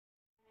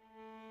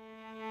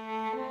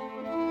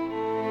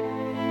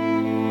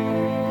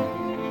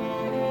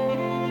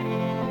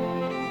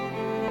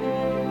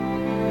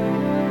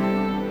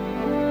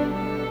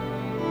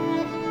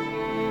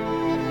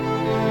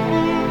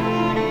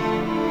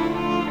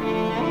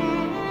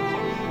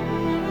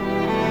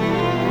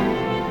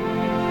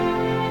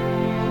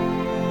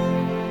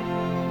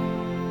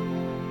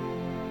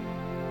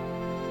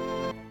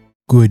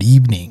Good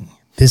evening.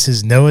 This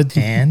is Noah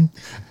Dan.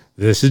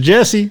 This is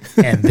Jesse.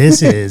 And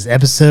this is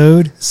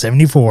episode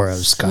 74 of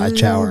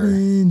Scotch Hour.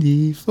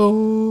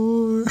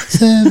 74.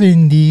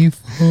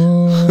 74.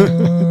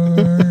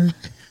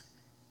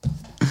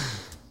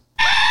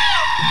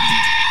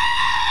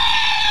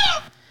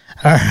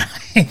 All right.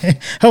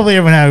 Hopefully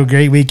everyone had a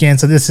great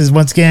weekend. So this is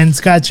once again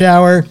Scotch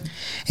Hour.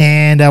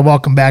 And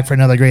welcome back for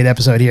another great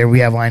episode here we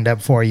have lined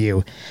up for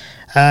you.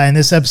 In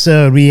this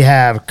episode, we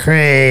have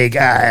Creag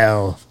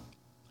Islay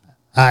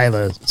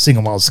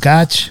single malt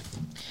Scotch.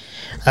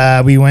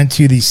 We went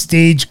to the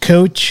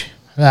Stagecoach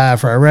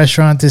for our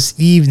restaurant this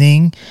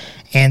evening.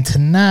 And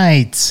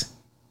tonight,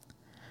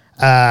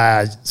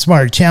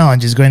 Smarter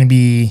Challenge is going to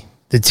be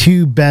the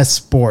two best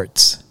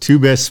sports. Two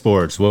best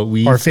sports.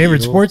 Our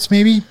favorite sports,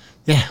 maybe?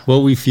 Yeah,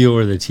 what we feel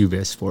are the two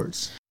best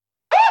sports.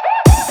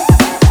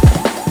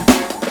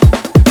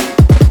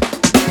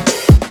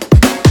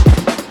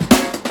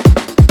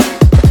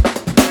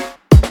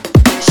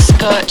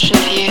 Scotch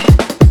Review.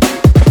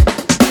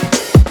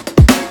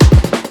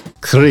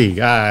 Creag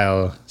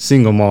Islay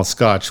single malt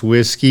Scotch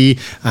whiskey.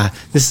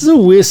 This is a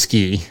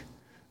whiskey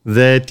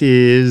that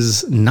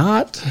is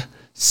not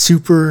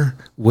super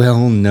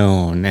well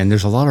known, and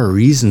there's a lot of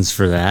reasons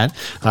for that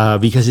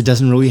because it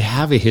doesn't really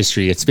have a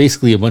history. It's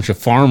basically a bunch of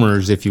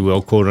farmers, if you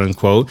will, quote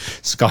unquote,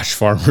 Scotch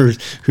farmers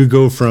who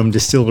go from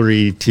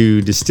distillery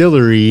to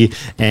distillery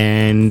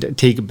and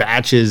take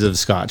batches of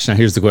Scotch. Now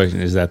here's the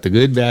question: is that the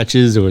good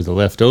batches or the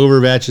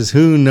leftover batches?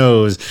 Who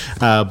knows?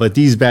 But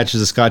these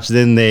batches of Scotch,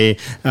 then they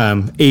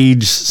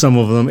age some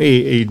of them,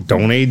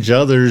 don't age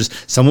others.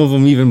 Some of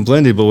them even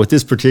blended. But with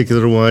this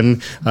particular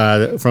one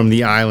from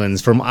the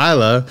islands, from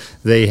Islay,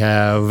 they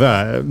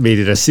have made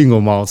it a single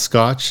malt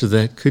Scotch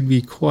that could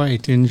be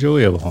quite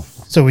enjoyable.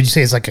 So would you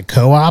say it's like a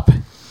co-op?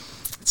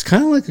 It's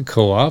kind of like a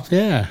co-op,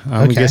 yeah.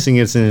 I'm guessing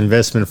it's an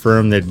investment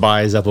firm that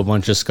buys up a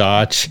bunch of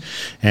Scotch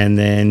and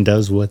then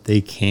does what they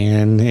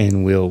can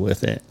and will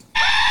with it.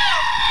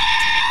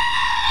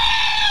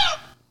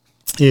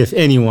 If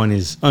anyone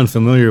is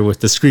unfamiliar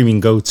with the screaming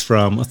goats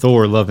from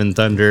Thor: Love and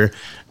Thunder,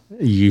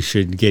 you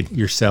should get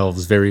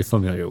yourselves very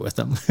familiar with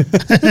them.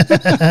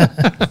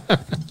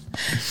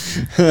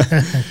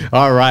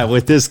 All right,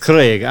 with this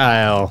Creag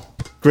Islay,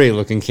 great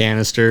looking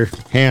canister,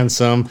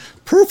 handsome,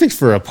 perfect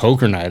for a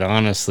poker night,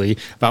 honestly.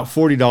 About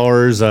 $40,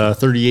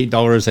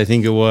 $38, I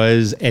think it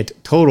was, at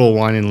Total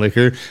Wine and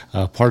Liquor.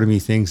 Part of me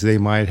thinks they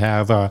might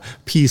have a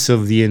piece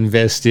of the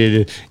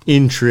invested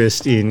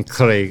interest in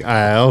Creag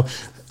Islay.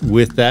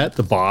 With that,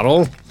 the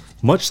bottle,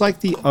 much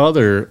like the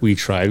other we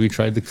tried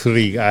the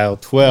Creag Islay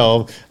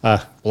 12,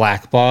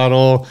 black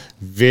bottle,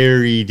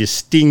 very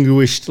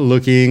distinguished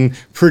looking,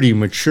 pretty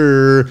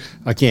mature,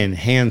 again,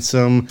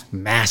 handsome,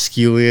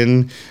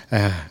 masculine,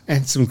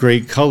 and some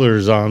great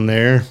colors on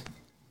there.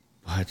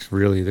 But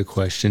really the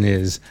question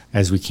is,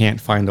 as we can't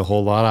find a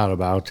whole lot out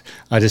about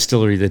a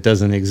distillery that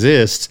doesn't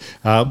exist,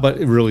 but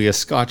really a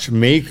Scotch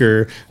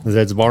maker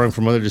that's borrowing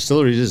from other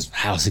distilleries, is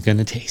how's it going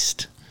to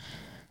taste?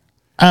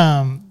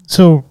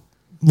 So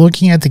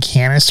looking at the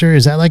canister,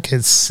 is that like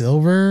it's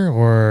silver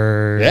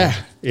or? Yeah,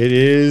 it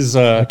is.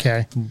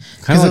 Okay.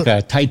 Kind of like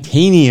a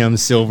titanium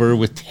silver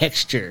with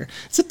texture.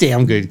 It's a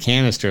damn good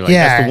canister.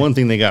 That's the one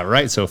thing they got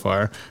right so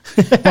far.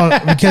 Well,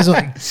 because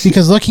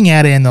looking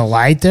at it in the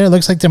light there, it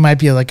looks like there might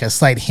be like a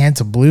slight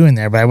hint of blue in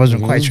there, but I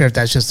wasn't quite sure if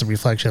that's just a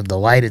reflection of the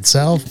light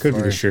itself. Could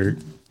be the shirt.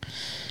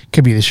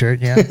 Could be the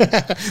shirt, yeah.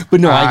 But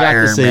no, I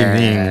got the same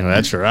thing.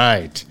 That's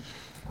right.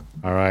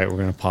 All right, we're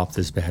going to pop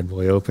this bad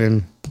boy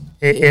open.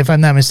 If I'm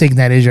not mistaken,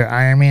 that is your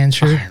Iron Man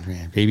shirt. Iron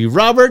Man, baby.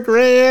 Robert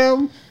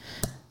Graham.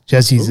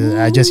 Jesse's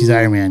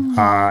Iron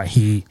Man.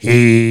 He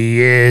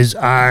is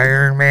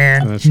Iron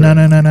Man. That's No,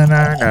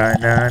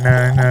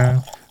 right.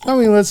 no. I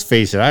mean, let's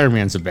face it. Iron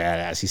Man's a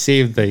badass. He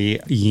saved the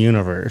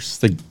universe,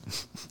 the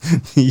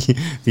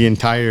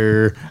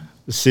entire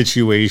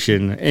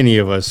situation any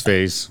of us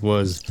face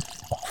was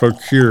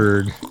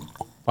procured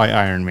by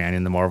Iron Man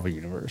in the Marvel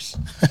Universe.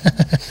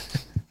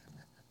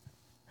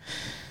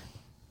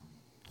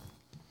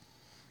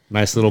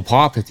 Nice little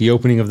pop at the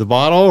opening of the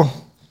bottle.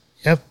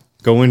 Yep.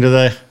 Go into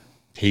the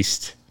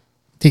taste.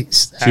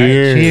 Cheers. Cheers.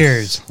 Right,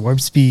 cheers.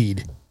 Warp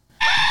speed.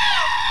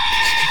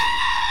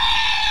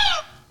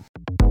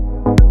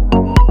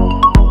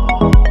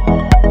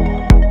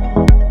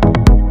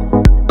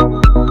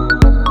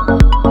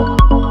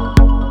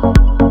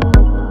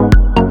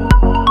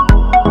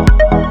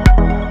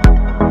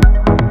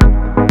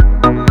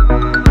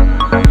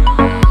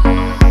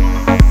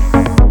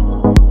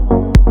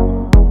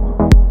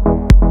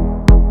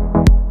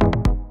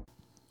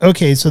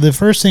 Okay, so the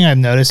first thing I've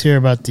noticed here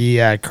about the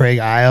Creag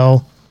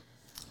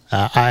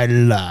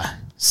Islay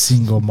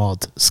single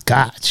malt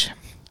Scotch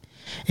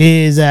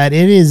is that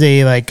it is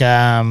a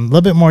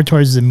little bit more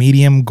towards the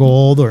medium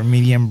gold or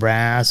medium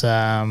brass,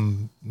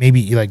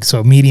 maybe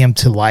medium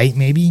to light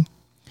maybe.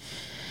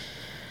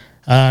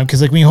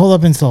 Because when you hold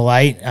up into the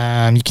light,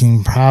 you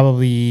can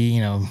probably,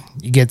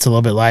 it gets a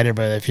little bit lighter,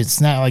 but if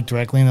it's not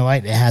directly in the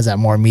light, it has that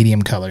more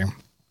medium color.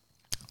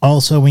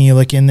 Also, when you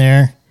look in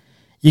there,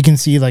 you can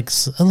see like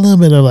a little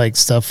bit of like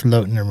stuff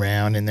floating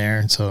around in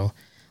there. So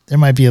there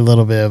might be a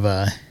little bit of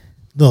a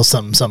little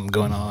something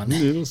going on. A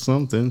little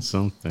something.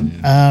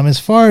 As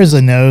far as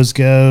the nose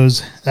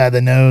goes,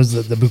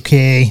 the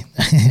bouquet,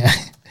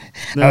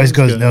 always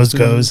goes.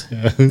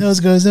 Nose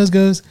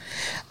goes.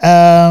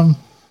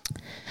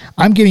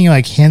 I'm getting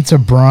like hints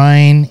of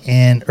brine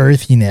and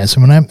earthiness.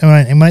 And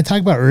when I talk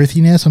about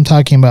earthiness, I'm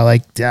talking about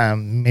like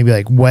maybe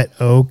like wet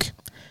oak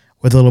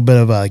with a little bit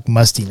of like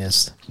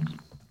mustiness.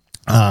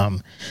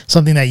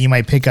 Something that you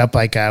might pick up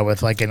like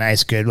with like a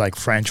nice good like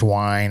French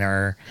wine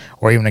or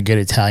even a good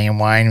Italian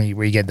wine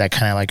where you get that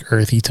kind of like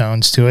earthy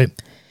tones to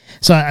it.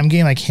 So I'm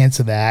getting like hints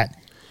of that.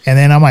 And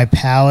then on my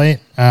palate,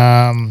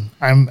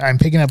 I'm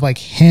picking up like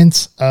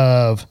hints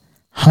of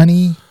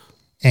honey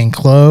and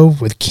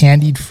clove with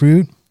candied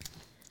fruit.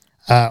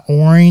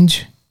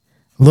 Orange,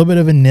 a little bit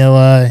of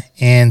vanilla,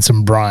 and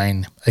some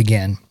brine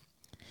again.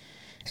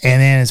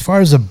 And then as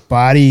far as the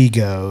body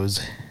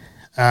goes,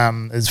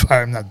 not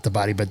the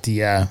body, but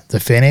the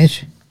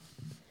finish,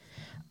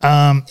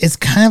 it's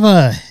kind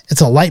of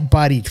it's a light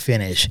bodied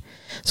finish.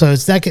 So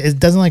it's like it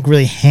doesn't like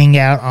really hang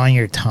out on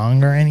your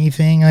tongue or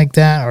anything like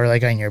that, or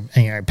like on your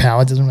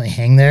palate. It doesn't really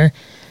hang there,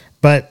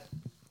 but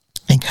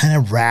it kind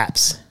of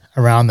wraps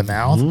around the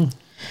mouth. Mm-hmm.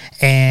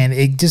 And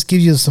it just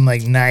gives you some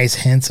like nice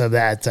hints of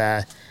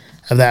that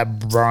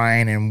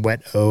brine and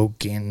wet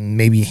oak, and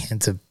maybe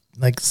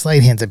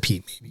slight hints of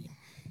peat, maybe.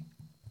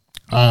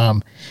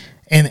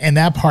 And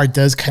that part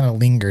does kind of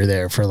linger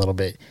there for a little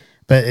bit,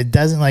 but it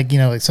doesn't like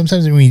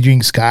sometimes when you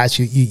drink Scotch,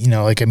 you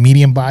like a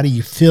medium body,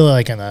 you feel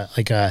it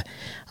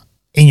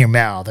in your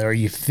mouth, or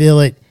you feel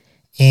it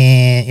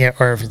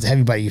or if it's a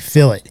heavy body, you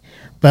feel it.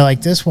 But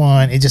like this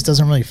one, it just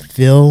doesn't really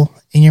feel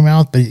in your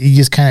mouth, but it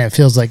just kind of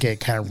feels like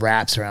it kind of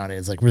wraps around it.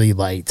 It's like really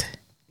light.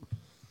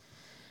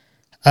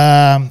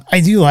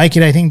 I do like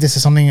it. I think this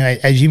is something,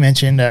 as you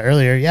mentioned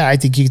earlier, yeah, I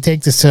think you could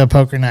take this to a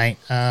poker night.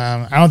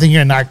 I don't think you're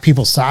going to knock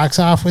people's socks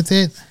off with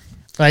it,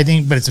 but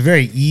it's a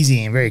very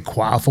easy and very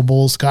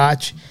quaffable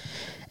Scotch.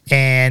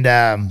 And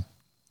I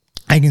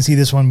can see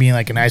this one being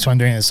like a nice one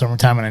during the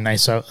summertime on a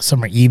nice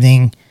summer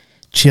evening,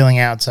 chilling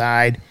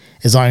outside.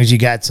 As long as you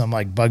got some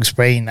like bug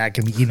spray and not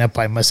going to be eaten up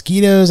by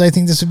mosquitoes, I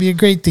think this would be a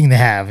great thing to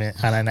have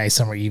on a nice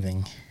summer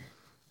evening.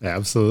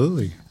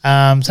 Absolutely.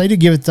 So I do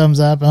give it a thumbs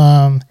up.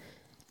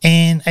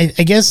 And I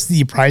guess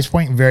the price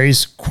point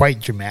varies quite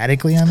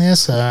dramatically on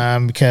this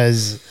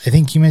because I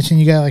think you mentioned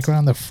you got like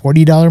around the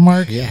 $40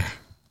 mark. Yeah.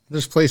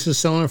 There's places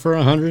selling it for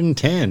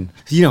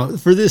 $110.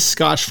 For this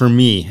Scotch, for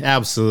me,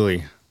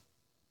 absolutely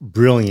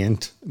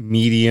brilliant,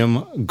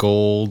 medium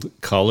gold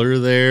color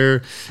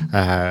there.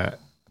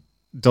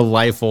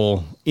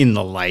 Delightful in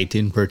the light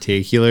in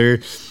particular. 40%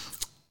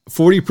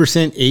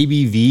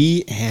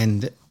 ABV,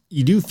 and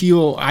I do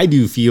feel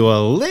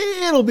a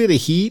little bit of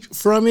heat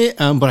from it,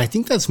 but I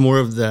think that's more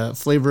of the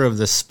flavor of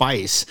the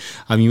spice.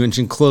 You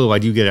mentioned clove. I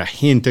do get a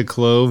hint of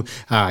clove.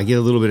 I get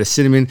a little bit of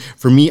cinnamon.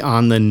 For me,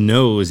 on the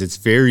nose, it's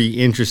very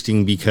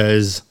interesting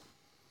because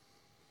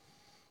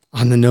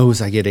on the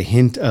nose, I get a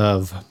hint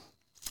of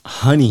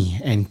honey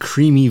and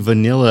creamy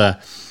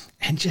vanilla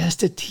and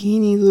just a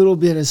teeny little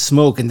bit of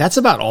smoke. And that's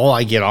about all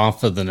I get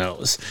off of the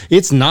nose.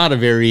 It's not a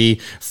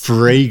very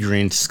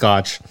fragrant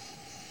Scotch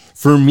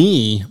for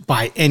me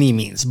by any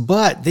means,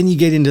 but then you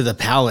get into the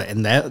palate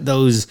and that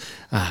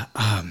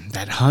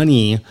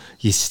honey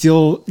you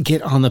still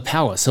get on the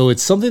palate. So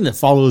it's something that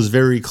follows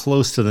very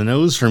close to the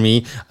nose for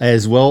me,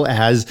 as well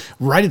as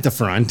right at the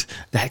front,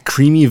 that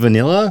creamy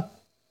vanilla.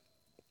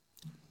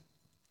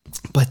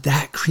 But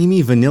that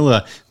creamy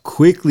vanilla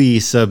quickly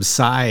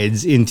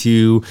subsides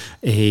into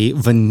a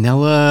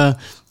vanilla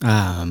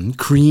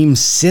cream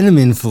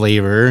cinnamon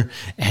flavor.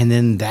 And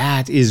then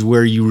that is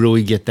where you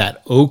really get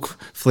that oak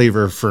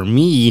flavor for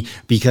me,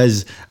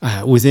 because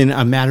within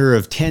a matter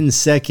of 10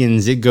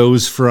 seconds, it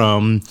goes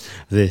from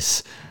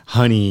this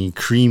honey,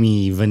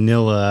 creamy,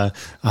 vanilla,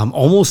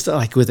 almost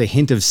like with a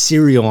hint of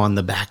cereal on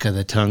the back of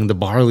the tongue, the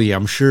barley,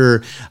 I'm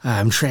sure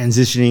I'm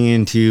transitioning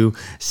into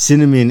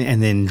cinnamon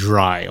and then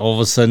dry. All of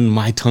a sudden,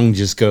 my tongue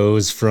just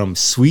goes from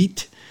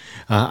sweet,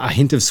 a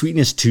hint of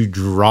sweetness, to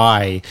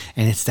dry.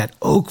 And it's that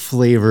oak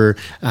flavor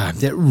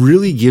that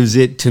really gives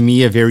it, to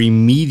me, a very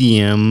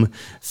medium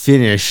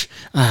finish.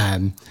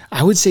 I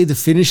would say the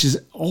finish is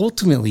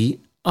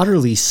ultimately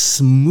utterly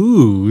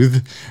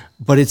smooth,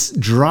 but it's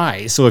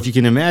dry. So if you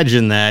can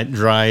imagine that,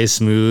 dry,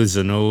 smooth,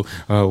 so no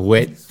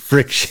wet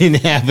friction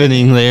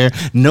happening there.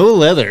 No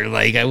leather.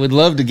 Like, I would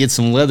love to get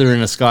some leather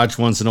in a Scotch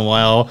once in a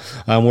while,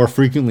 more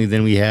frequently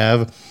than we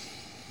have.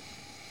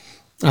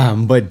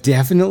 But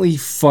definitely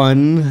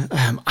fun.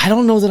 I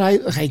don't know that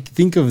I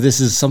think of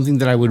this as something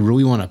that I would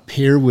really want to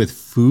pair with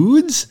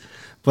foods,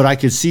 but I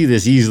could see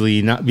this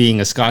easily not being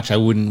a Scotch I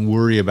wouldn't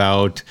worry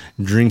about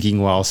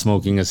drinking while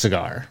smoking a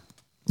cigar.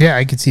 Yeah,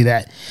 I could see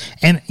that.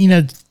 And,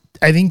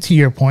 I think to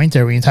your point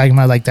there, when you're talking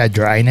about like that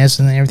dryness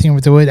and everything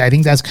with the wood, I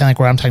think that's kind of like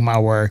where I'm talking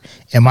about, where,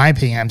 in my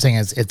opinion, I'm saying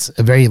it's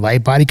a very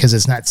light body because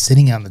it's not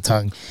sitting on the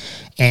tongue.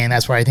 And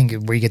that's where I think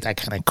where you get that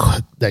kind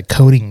of that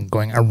coating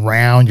going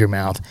around your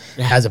mouth,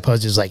 as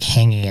opposed to just like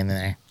hanging in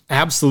there.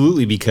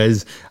 Absolutely,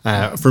 because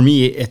for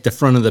me, at the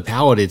front of the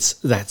palate, it's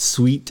that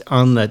sweet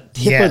on the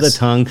tip of the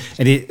tongue,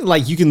 and it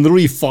like you can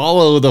literally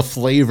follow the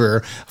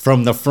flavor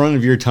from the front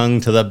of your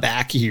tongue to the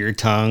back of your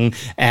tongue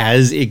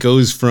as it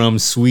goes from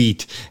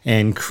sweet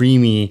and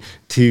creamy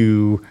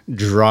to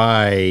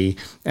dry,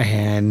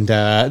 and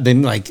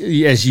then like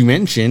as you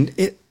mentioned,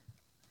 it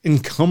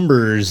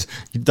encumbers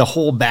the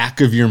whole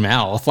back of your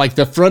mouth, like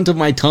the front of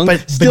my tongue,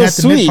 but still not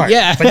the sweet. mid part.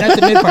 Yeah, but not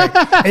the mid part.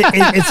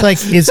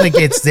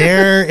 It's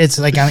there. It's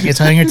like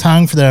it's on your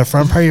tongue for the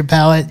front part of your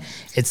palate.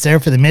 It's there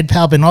for the mid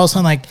palate, but all of a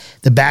sudden, like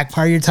the back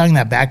part of your tongue,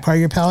 that back part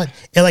of your palate,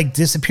 it like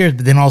disappears.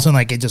 But then all of a sudden,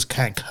 like it just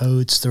kind of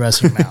coats the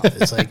rest of your mouth.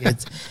 It's like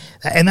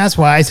and that's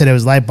why I said it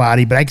was light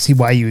bodied. But I can see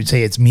why you would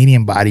say it's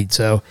medium bodied.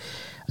 So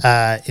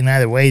in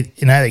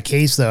either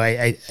case, though,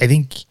 I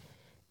think.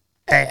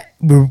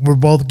 We're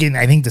both getting,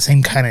 I think, the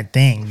same kind of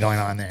thing going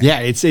on there. Yeah,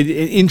 it's an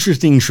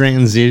interesting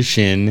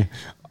transition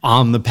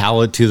on the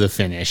palate to the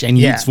finish, and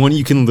it's one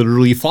you can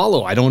literally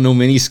follow. I don't know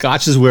many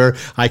scotches where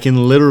I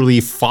can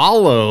literally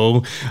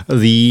follow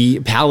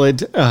the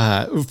palate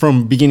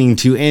from beginning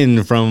to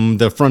end, from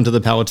the front of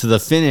the palate to the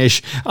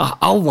finish,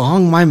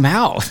 along my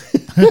mouth.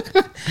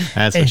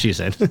 That's what she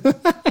said.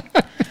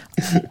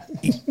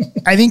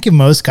 I think in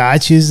most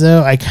scotches,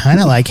 though, I kind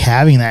of like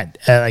having that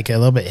like a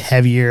little bit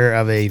heavier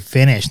of a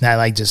finish, not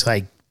like just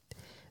like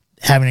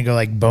having to go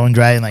like bone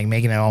dry and like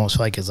making it almost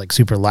feel like it's like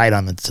super light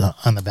on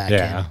the back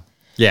end.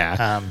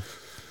 Yeah.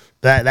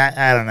 That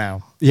I don't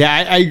know. Yeah,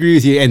 I agree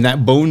with you. And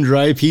that bone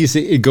dry piece,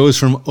 it goes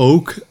from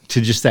oak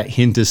to just that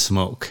hint of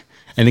smoke.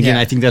 And again,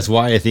 I think that's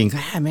why I think,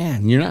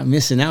 man, you're not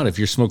missing out if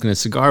you're smoking a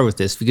cigar with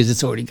this, because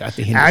it's already got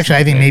the hint. Actually,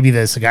 I think maybe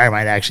the cigar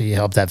might actually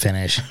help that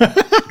finish.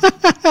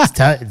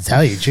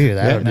 tell you the truth.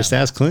 I don't know. Just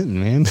ask Clinton,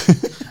 man.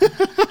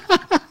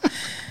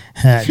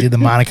 Do the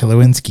Monica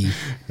Lewinsky.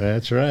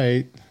 That's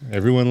right.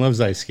 Everyone loves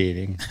ice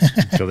skating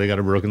until they got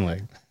a broken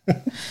leg.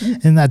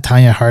 Isn't that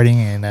Tanya Harding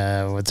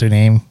and what's her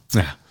name?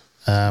 Yeah.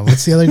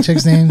 What's the other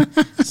chick's name?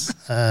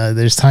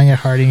 There's Tanya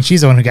Harding.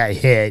 She's the one who got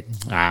hit.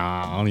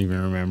 I don't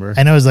even remember.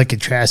 I know it was like a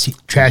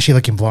trashy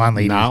looking blonde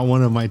lady. Not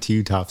one of my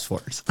two top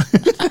sports.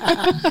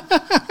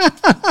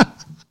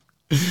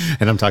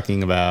 And I'm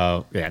talking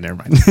about, never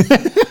mind.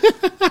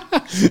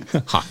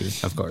 Hockey,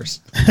 of course.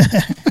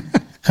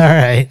 All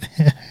right.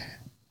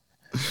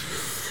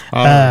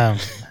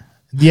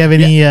 Do you have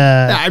any?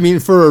 I mean,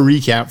 for a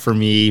recap for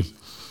me,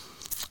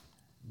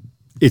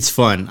 it's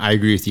fun. I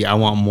agree with you. I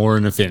want more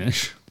in the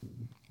finish.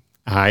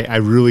 I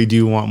really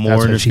do want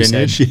more in the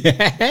finish.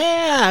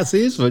 Yeah,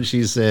 see, that's what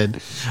she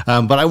said.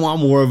 But I want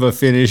more of a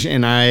finish,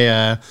 and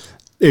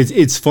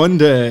it's fun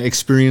to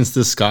experience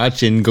the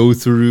Scotch and go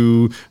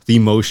through the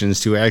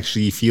emotions to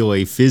actually feel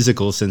a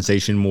physical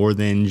sensation more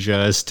than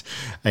just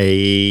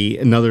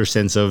another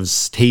sense of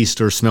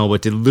taste or smell,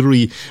 but to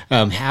literally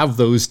have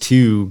those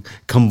two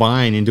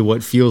combine into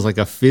what feels like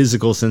a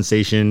physical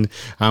sensation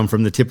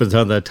from the tip of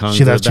the tongue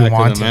to the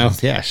back of the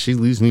mouth. Yeah, she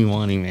leaves me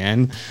wanting,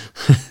 man.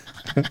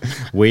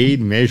 Weighed,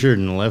 measured,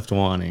 and left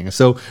wanting.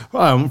 So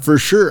for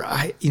sure,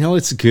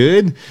 it's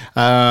good.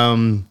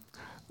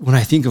 When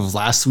I think of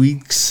last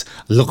week's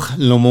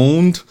Le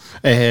Monde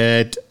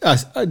at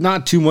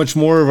not too much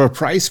more of a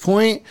price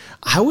point,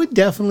 I would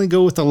definitely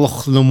go with the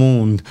Le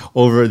Monde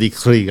over the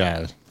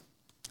Creag.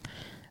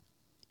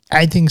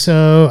 I think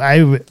so.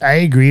 I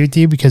agree with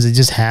you because it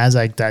just has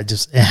like that.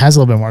 It has a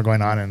little bit more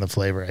going on in the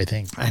flavor, I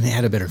think. And it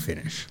had a better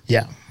finish.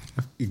 Yeah.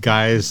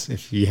 Guys,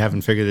 if you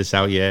haven't figured this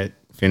out yet,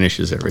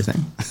 finish is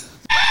everything.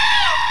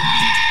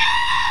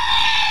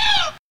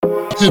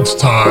 It's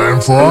time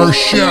for our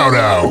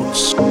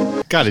shout-outs.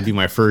 Got to do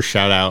my first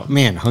shout-out.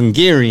 Man,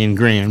 Hungarian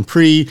Grand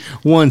Prix.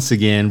 Once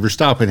again,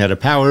 Verstappen had a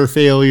power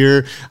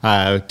failure.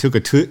 Took a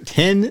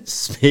 10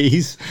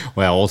 space.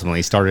 Well,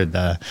 ultimately started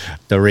the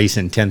race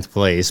in 10th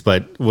place,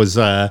 but was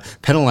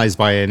penalized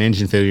by an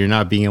engine failure,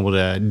 not being able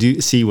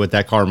to see what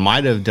that car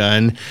might have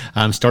done.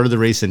 Started the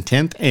race in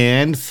 10th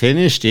and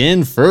finished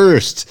in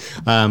first,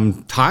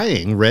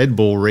 tying Red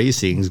Bull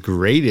Racing's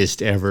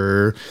greatest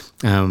ever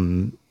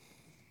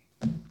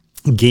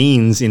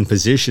gains in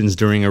positions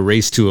during a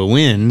race to a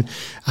win,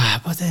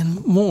 but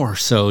then more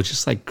so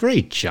just like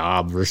great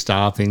job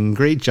Verstappen,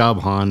 great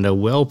job Honda,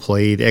 well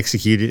played,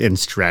 executed, and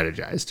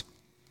strategized.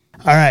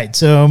 All right,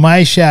 so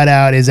my shout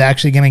out is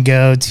actually going to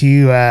go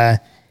to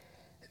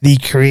the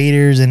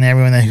creators and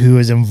everyone who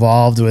was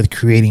involved with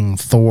creating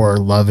Thor: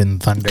 Love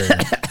and Thunder.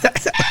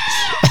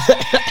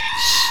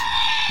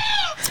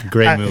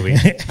 Great movie.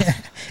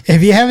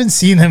 If you haven't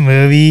seen the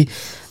movie,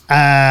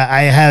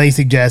 I highly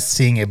suggest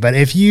seeing it. But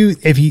if you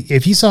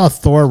saw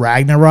Thor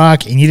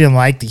Ragnarok and you didn't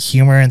like the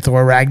humor in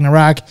Thor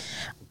Ragnarok,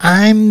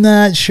 I'm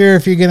not sure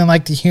if you're gonna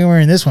like the humor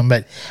in this one.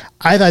 But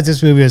I thought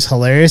this movie was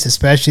hilarious,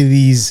 especially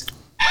these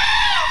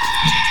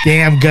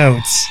damn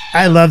goats.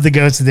 I love the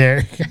goats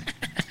there.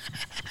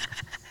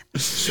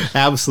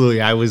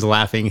 Absolutely. I was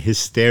laughing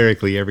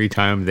hysterically every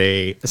time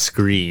they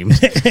screamed.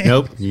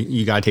 Nope,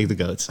 you gotta take the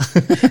goats.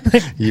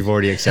 You've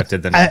already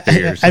accepted them for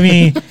years. I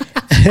mean,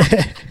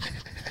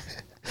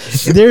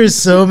 There's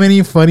so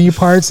many funny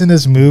parts in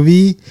this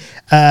movie.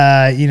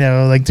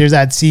 Like there's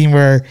that scene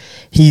where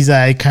he's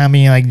like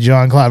coming like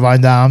Jean-Claude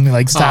Van Damme,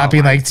 like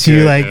stopping like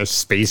two like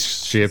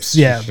spaceships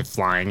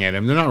flying at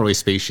him. They're not really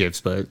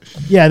spaceships, but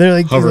they're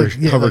like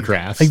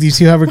hovercrafts. Like these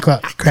two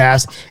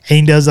hovercrafts, and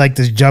he does like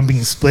this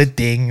jumping split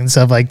thing and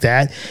stuff like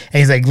that. And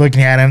he's like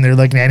looking at him, they're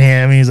looking at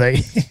him, and he's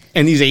like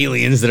and these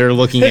aliens that are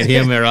looking at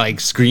him are like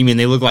screaming.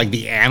 They look like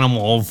the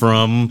animal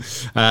from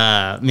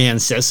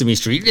Sesame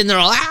Street, and they're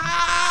all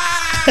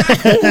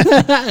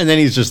and then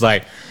he's just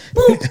like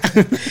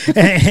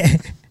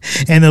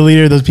and the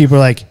leader of those people are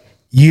like,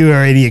 you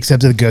already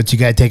accepted the goats, you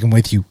gotta take them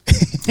with you.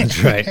 That's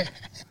right.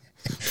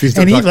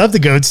 And he loved the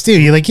goats too.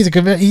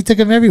 He took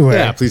them everywhere.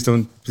 Yeah, please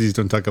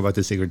don't talk about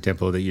the sacred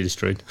temple that you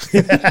destroyed.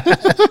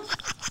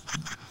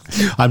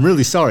 I'm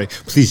really sorry.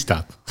 Please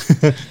stop.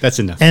 That's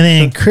enough. And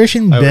then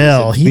Christian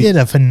Bale, he did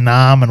a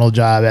phenomenal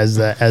job as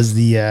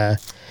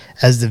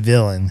the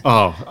villain.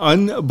 Oh,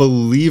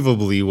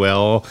 unbelievably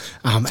well.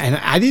 And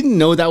I didn't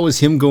know that was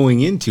him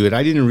going into it.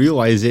 I didn't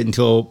realize it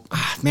until,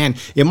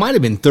 it might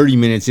have been 30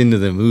 minutes into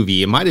the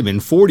movie. It might have been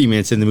 40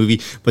 minutes in the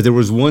movie. But there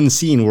was one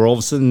scene where all of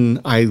a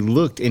sudden I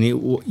looked and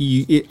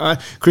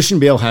Christian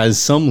Bale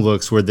has some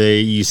looks where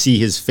you see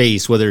his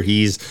face, whether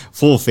he's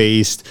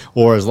full-faced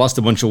or has lost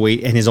a bunch of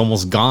weight and is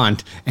almost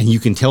gaunt. And you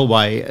can tell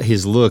by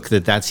his look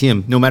that that's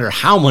him, no matter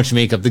how much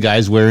makeup the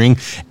guy's wearing.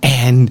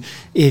 And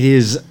it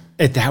is...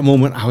 At that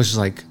moment, I was just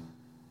like,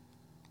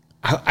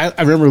 I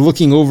remember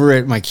looking over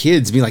at my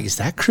kids, being like, is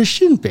that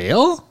Christian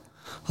Bale?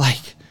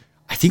 Like,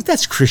 I think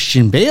that's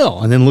Christian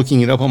Bale. And then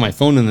looking it up on my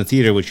phone in the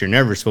theater, which you're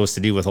never supposed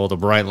to do with all the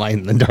bright light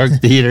in the dark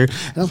theater.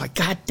 And I was like,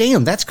 God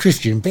damn, that's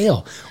Christian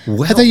Bale.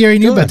 Well, I thought you already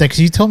knew about that because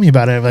you told me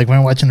about it like when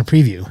we were watching the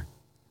preview.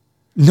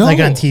 No. Like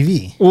on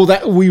TV. Well,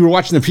 we were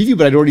watching the preview,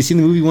 but I'd already seen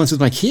the movie once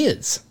with my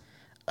kids.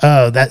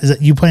 Oh,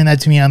 you pointing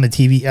that to me on the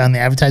TV, on the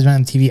advertisement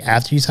on TV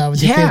after you saw it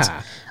with your kids?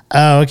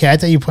 Oh, okay. I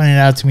thought you pointed it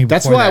out to me before.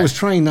 That's why I was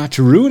trying not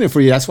to ruin it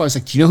for you. That's why I was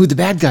like, do you know who the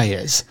bad guy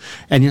is?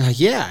 And you're like,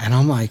 yeah. And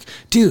I'm like,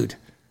 dude.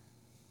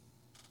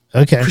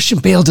 Okay. Christian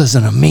Bale does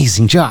an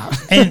amazing job.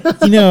 And,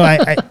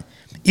 I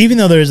even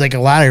though there's like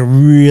a lot of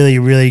really,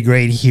 really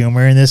great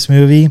humor in this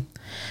movie,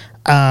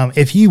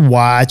 if you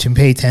watch and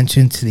pay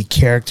attention to the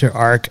character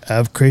arc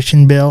of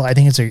Christian Bale, I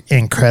think it's an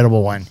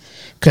incredible one.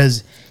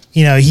 Because,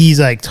 he's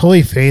like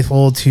totally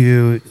faithful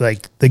to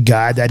like the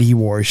God that he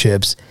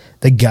worships.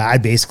 The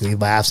God basically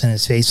laughs in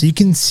his face. So you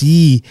can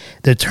see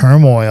the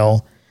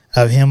turmoil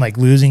of him like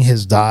losing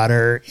his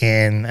daughter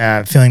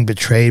and feeling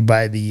betrayed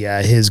by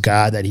his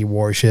God that he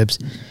worships,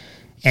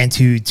 and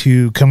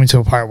to come into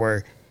a part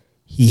where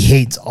he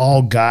hates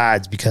all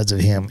gods because of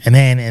him. And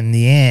then in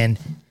the end,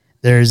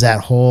 there's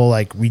that whole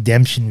like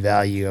redemption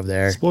value of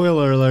there.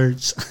 Spoiler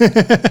alerts.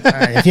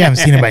 If you haven't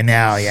seen it by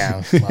now,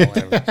 well,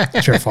 whatever.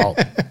 It's your fault.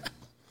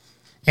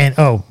 And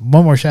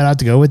one more shout out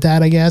to go with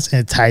that, I guess,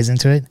 and it ties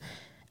into it.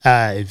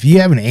 If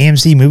you have an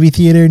AMC movie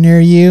theater near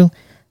you,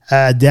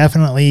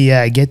 definitely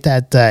get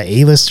that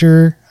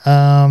A-lister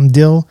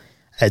deal.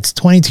 It's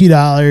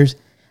 $22.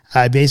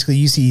 Basically,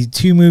 you see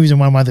 2 movies in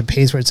 1 month. It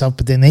pays for itself,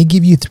 but then they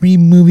give you 3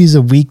 movies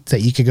a week that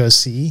you could go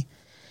see.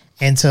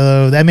 And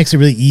so that makes it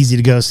really easy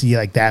to go see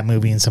like that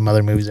movie and some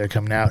other movies that are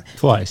coming out.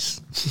 Twice.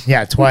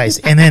 Yeah, twice.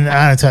 And then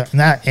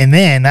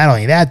not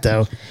only that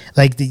though,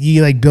 like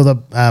you like build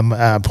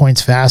up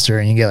points faster,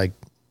 and you get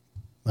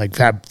like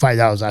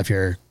 $5 off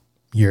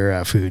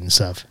your food and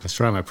stuff. Let's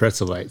try my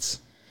pretzel bites.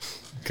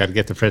 Got to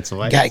get the pretzel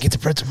bites. Got to get the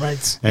pretzel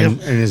bites.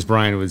 And as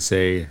Brian would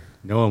say,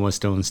 no one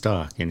must own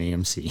stock in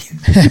AMC.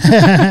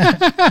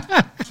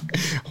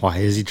 Why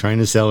is he trying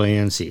to sell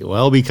AMC?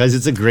 Well, because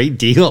it's a great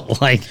deal.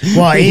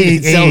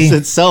 It sells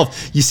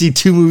itself. You see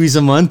 2 movies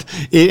a month,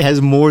 it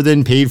has more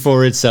than paid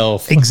for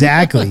itself.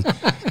 Exactly.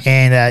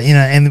 And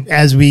and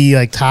as we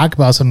like talk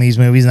about some of these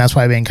movies, and that's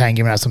why I've been kind of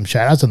giving out some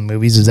shout outs on the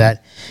movies, is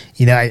that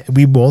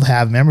we both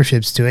have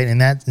memberships to it,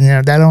 and that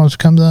that almost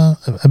becomes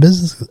a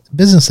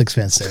business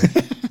expense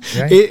there.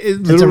 Right?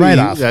 It's a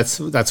write-off.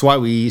 That's why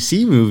we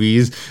see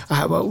movies.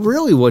 But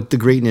really what the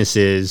greatness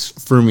is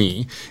for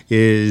me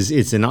is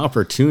it's an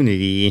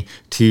opportunity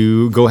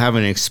to go have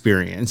an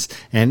experience.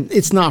 And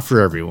it's not for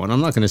everyone. I'm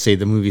not going to say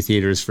the movie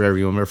theater is for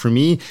everyone, but for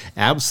me,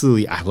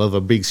 absolutely, I love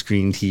a big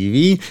screen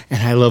TV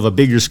and I love a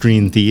bigger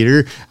screen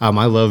theater.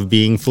 I love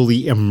being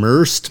fully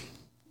immersed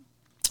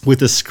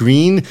with a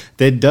screen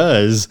that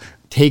does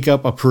take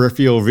up a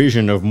peripheral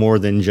vision of more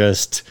than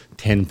just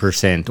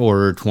 10%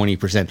 or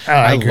 20%. Oh,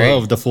 I agree.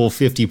 love the full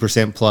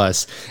 50%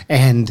 plus.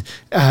 And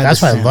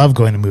that's why I love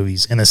going to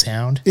movies, and the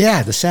sound.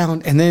 Yeah, the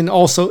sound. And then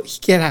also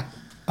get out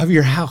of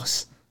your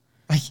house.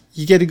 Like,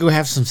 you get to go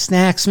have some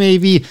snacks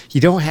maybe.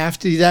 You don't have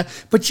to do that,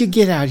 but you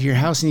get out of your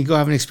house and you go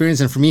have an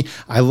experience. And for me,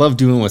 I love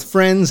doing it with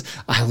friends.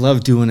 I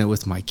love doing it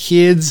with my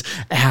kids.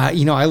 I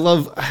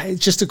love, it's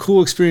just a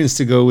cool experience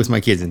to go with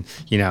my kids. And,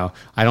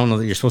 I don't know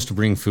that you're supposed to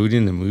bring food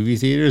in the movie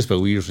theaters,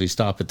 but we usually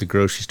stop at the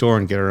grocery store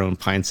and get our own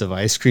pints of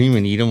ice cream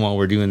and eat them while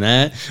we're doing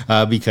that,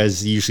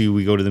 because usually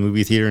we go to the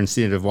movie theater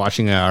instead of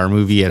watching our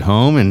movie at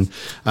home. And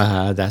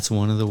that's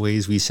one of the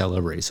ways we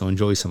celebrate. So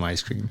enjoy some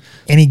ice cream.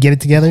 Any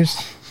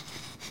get-it-togethers?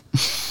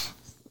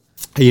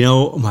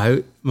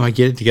 My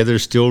get together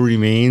still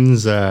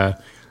remains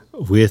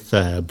with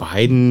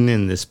Biden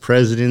and this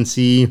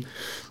presidency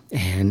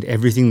and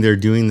everything they're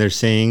doing. They're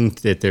saying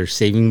that they're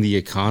saving the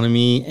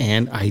economy,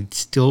 and I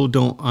still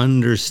don't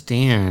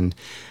understand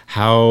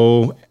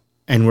how.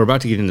 And we're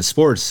about to get into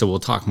sports, so we'll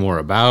talk more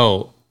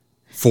about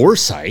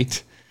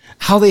foresight.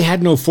 How they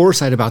had no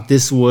foresight about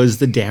this was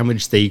the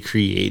damage they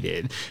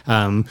created.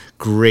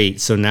 Great.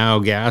 So now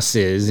gas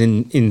is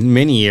in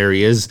many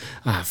areas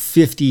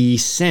 50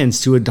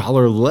 cents to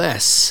 $1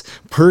 less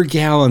per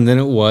gallon than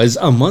it was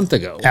a month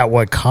ago. At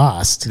what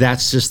cost?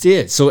 That's just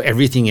it. So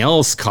everything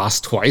else costs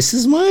twice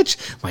as much.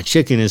 My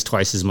chicken is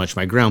twice as much.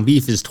 My ground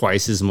beef is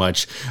twice as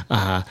much.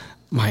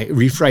 My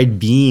refried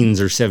beans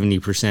are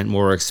 70%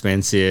 more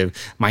expensive.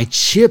 My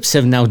chips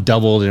have now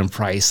doubled in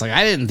price. Like,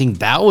 I didn't think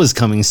that was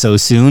coming so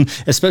soon,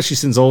 especially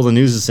since all the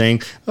news is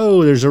saying,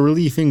 oh, there's a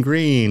relief in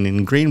grain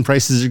and grain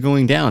prices are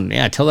going down.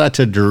 Yeah, tell that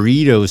to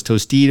Doritos,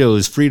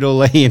 Tostitos,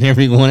 Frito-Lay, and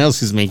everyone else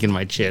who's making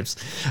my chips,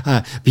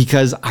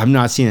 because I'm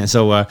not seeing it.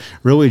 So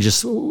really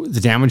just the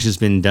damage has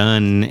been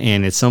done.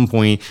 And at some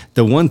point,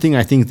 the one thing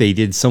I think they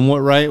did somewhat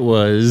right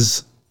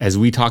was, as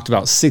we talked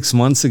about 6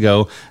 months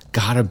ago,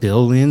 got a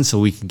bill in so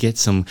we could get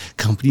some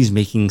companies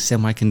making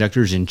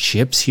semiconductors and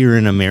chips here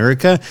in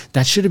America.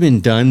 That should have been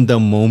done the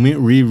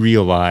moment we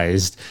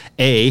realized,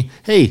 hey,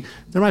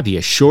 there might be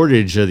a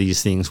shortage of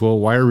these things. Well,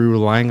 why are we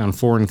relying on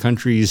foreign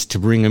countries to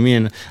bring them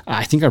in?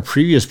 I think our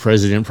previous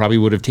president probably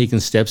would have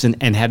taken steps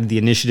and had the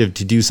initiative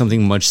to do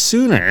something much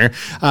sooner.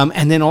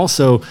 And then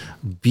also,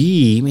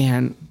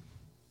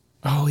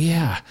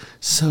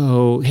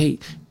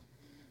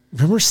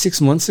 remember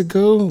 6 months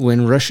ago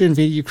when Russia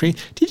invaded Ukraine?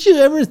 Did you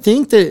ever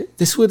think that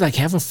this would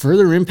have a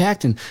further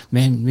impact? And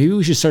man, maybe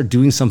we should start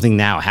doing something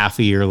now, half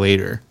a year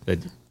later, that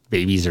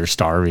babies are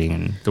starving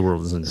and the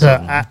world isn't. So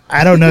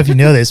I don't know if you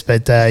know this,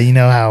 but you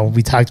know how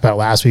we talked about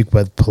last week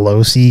with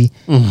Pelosi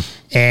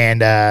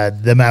and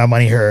the amount of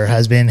money her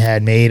husband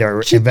had made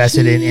or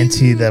invested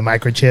into the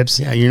microchips.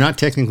 Yeah, you're not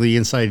technically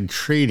inside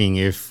trading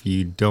if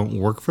you don't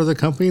work for the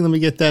company. Let me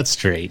get that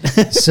straight.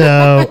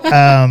 So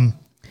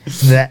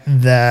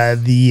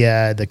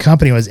the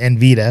company was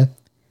Nvidia,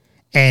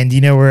 and do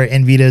you know where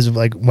Nvidia's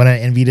one of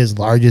Nvidia's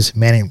largest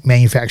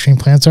manufacturing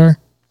plants are?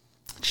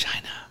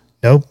 China.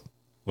 Nope.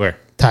 Where?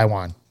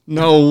 Taiwan.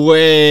 No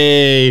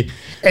way.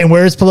 And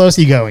where's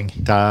Pelosi going?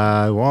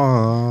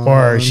 Taiwan.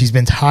 Or they've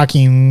been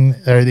talking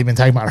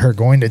about her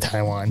going to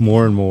Taiwan.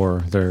 More and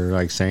more,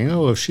 they're saying,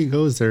 "Oh, if she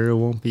goes there, it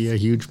won't be a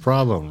huge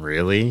problem."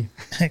 Really?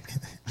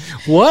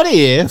 What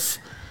if?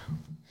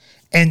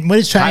 And what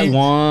is China?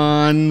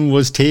 Taiwan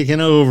was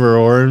taken over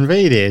or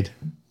invaded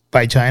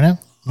By China?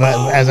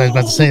 As I was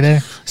about to say there.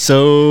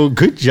 So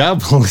good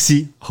job,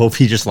 Pelosi. Hope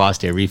he just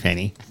lost every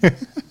penny.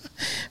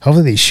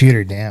 Hopefully they shoot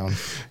her down.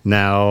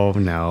 No,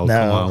 come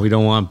on. We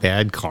don't want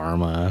bad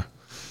karma.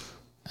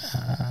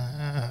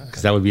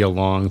 Because that would be a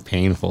long,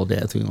 painful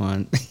death. We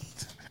want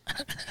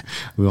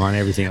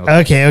everything else.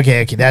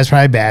 Okay. That's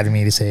probably bad of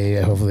me to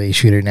say hopefully they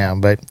shoot her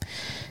down. But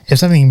if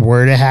something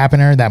were to happen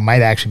to her, that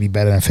might actually be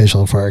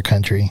beneficial for our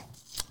country.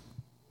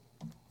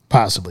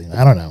 Possibly.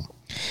 I don't know.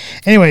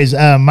 Anyways,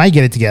 my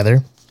get it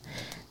together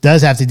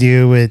does have to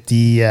do with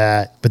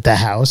the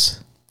House.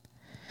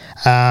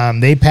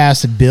 They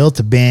passed a bill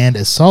to ban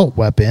assault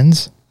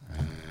weapons.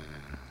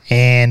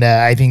 And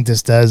I think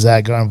this does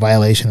go in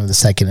violation of the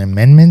Second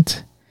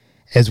Amendment,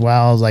 as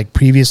well as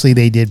previously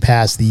they did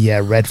pass the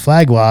red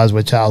flag laws,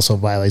 which also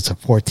violates the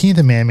 14th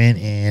Amendment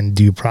and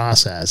due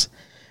process,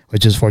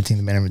 which is 14th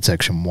Amendment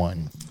Section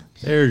 1.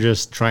 They're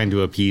just trying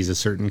to appease a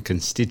certain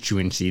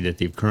constituency that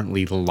they've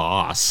currently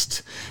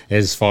lost,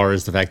 as far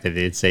as the fact that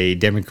it's a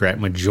Democrat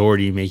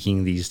majority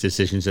making these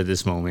decisions at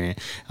this moment.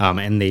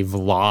 And they've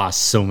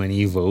lost so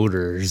many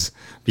voters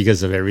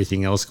because of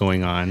everything else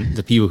going on.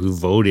 The people who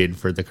voted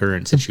for the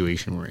current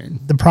situation we're in.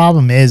 The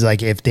problem is,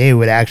 if they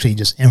would actually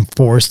just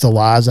enforce the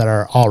laws that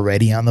are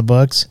already on the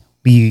books,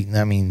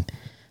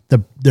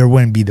 there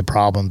wouldn't be the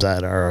problems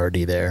that are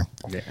already there.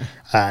 Yeah.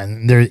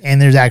 And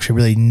there's actually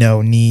really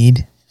no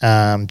need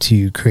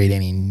to create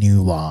any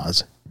new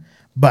laws.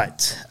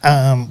 But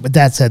with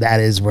that said,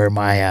 that is where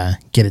my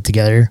get it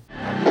together.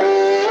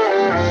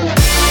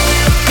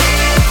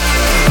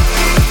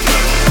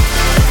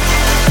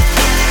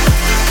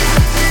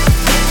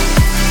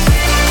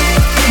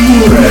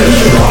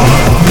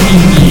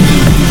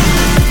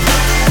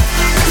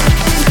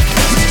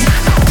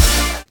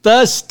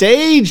 The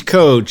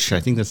Stagecoach. I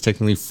think that's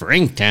technically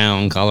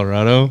Franktown,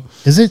 Colorado.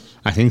 Is it?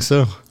 I think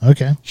so.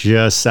 Okay.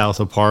 Just south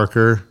of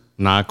Parker.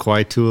 Not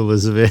quite to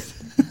Elizabeth.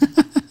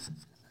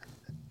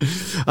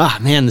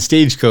 The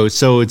Stagecoach.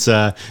 So it's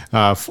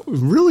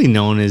really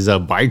known as a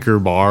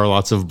biker bar.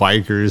 Lots of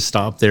bikers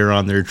stop there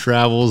on their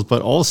travels.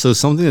 But also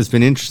something that's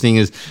been interesting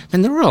is,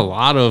 there were a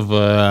lot of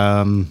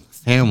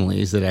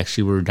families that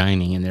actually were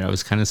dining in there. I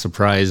was kind of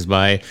surprised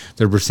by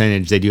their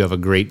percentage. They do have a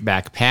great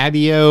back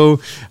patio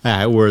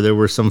where there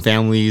were some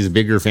families,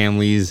 bigger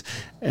families,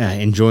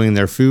 enjoying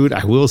their food.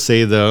 I will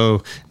say,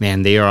 though,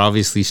 man, they are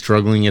obviously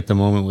struggling at the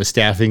moment with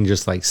staffing,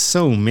 just like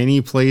so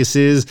many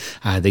places.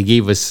 They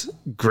gave us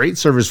great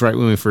service right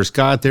when we first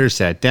got there,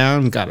 sat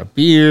down, got a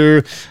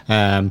beer.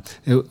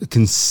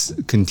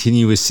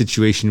 Continuous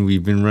situation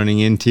we've been running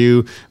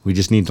into. We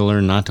just need to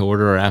learn not to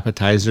order our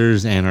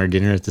appetizers and our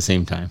dinner at the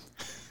same time.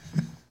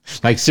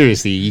 Like,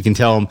 seriously, you can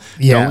tell them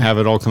don't have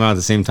it all come out at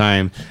the same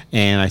time.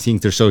 And I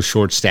think they're so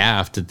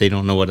short-staffed that they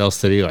don't know what else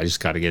to do. I just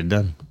got to get it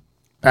done.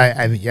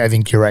 I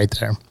think you're right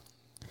there.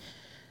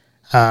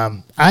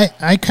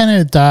 I kind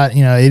of thought,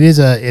 it is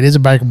a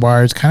biker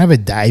bar. It's kind of a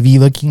divey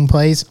looking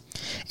place.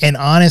 And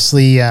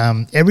honestly,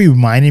 it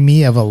reminded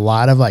me of a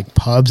lot of like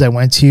pubs I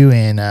went to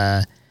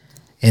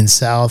in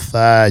South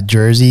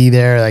Jersey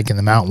there, like in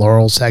the Mount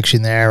Laurel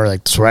section there, or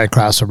like it's right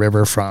across the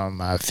river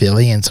from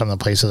Philly and some of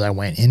the places I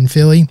went in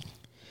Philly.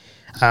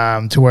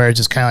 To where it's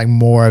just kind of like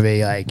more of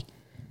a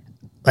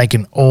like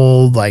an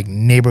old like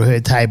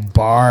neighborhood type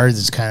bar.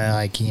 It's kind of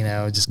like,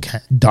 just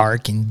kind of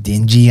dark and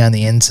dingy on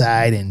the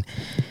inside, and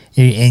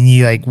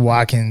you like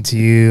walk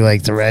into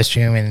like the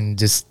restroom and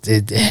just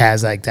it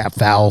has like that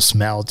foul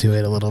smell to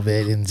it a little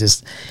bit, and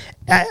just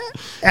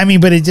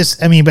but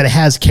it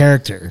has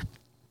character.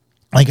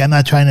 Like, I'm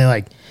not trying to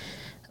like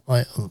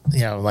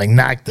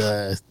knock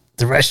the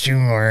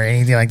restroom or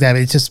anything like that.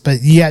 It's just,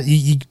 but yeah,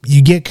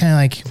 you get kind of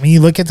like when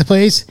you look at the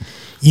place,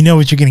 you know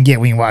what you're gonna get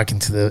when you walk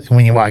into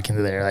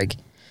there. Like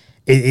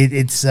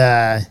it's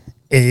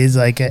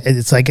like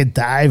a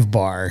dive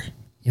bar,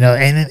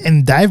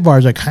 and dive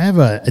bars are kind of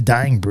a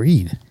dying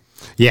breed.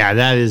 Yeah,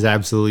 that is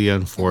absolutely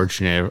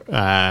unfortunate.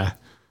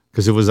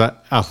 Because it was a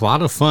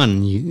lot of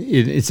fun.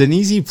 It's an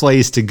easy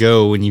place to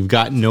go when you've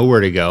got nowhere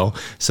to go.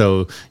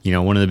 So,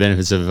 one of the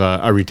benefits of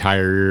a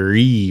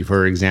retiree,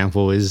 for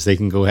example, is they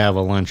can go have a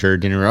lunch or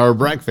dinner or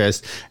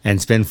breakfast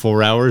and spend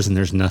 4 hours, and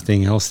there's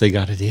nothing else they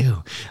got to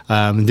do.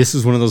 This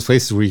is one of those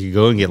places where you could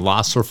go and get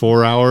lost for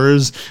 4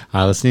 hours,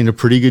 listening to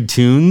pretty good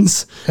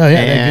tunes,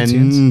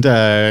 and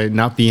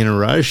not be in a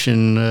rush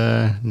and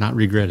not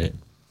regret it.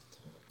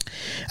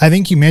 I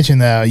think you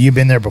mentioned you've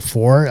been there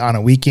before on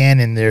a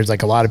weekend, and there's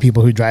like a lot of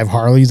people who drive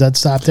Harleys that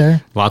stop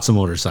there. Lots of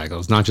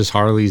motorcycles, not just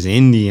Harleys,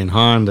 Indian,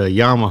 Honda,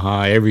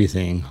 Yamaha,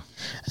 everything.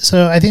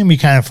 So I think it'd be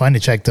kind of fun to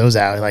check those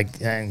out.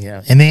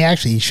 And they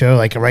actually show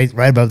like right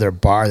above their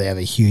bar, they have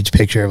a huge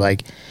picture of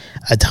like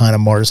a ton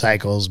of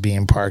motorcycles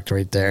being parked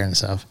right there and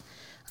stuff.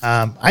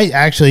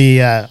 I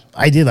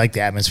did like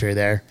the atmosphere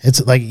there.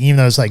 It's like, even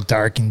though it's like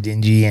dark and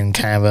dingy and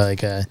kind of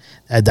like a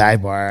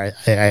dive bar,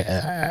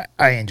 I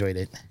enjoyed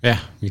it. Yeah,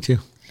 me too.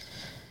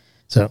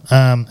 So,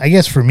 I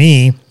guess for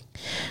me,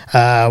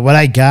 what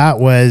I got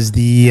was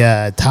the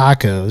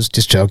tacos.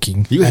 Just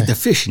joking. You had the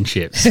fish and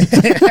chips.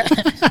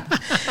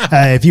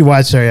 If you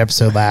watched our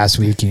episode last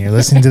week and you're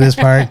listening to this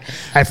part,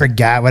 I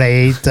forgot what I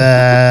ate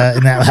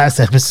in that last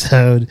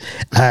episode.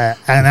 And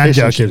I'm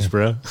joking. Chips,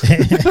 bro.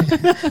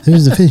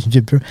 There's the fish and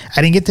chips, bro.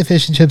 I didn't get the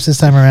fish and chips this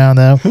time around,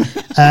 though.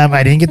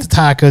 I didn't get the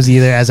tacos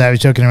either, as I was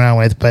joking around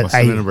with. But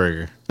I got a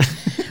burger.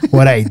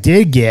 What I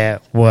did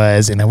get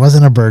was, and it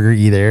wasn't a burger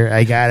either,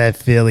 I got a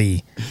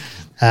Philly.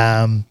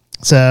 The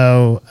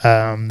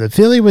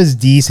Philly was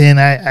decent.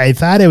 I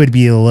thought it would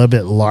be a little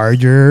bit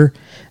larger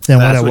than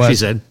what it was. She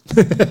said.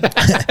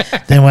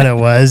 Than what it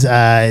was.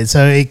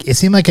 So it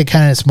seemed like a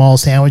kind of small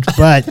sandwich,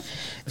 but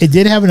it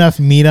did have enough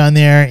meat on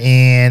there,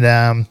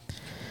 and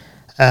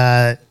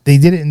they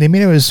did it. And they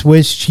made it with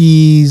Swiss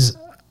cheese,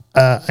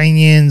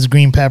 onions,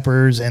 green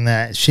peppers, and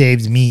that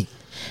shaved meat.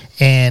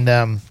 And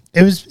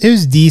it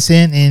was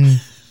decent,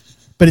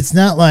 but it's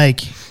not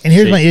like. And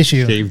here's my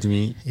issue: shaved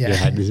meat.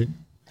 Yeah.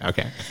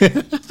 Okay.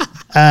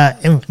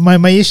 And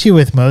my issue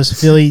with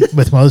most Philly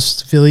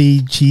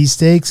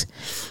cheesesteaks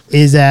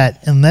is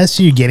that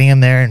unless you're getting them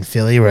there in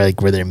Philly where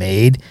they're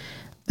made,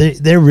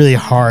 they're really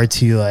hard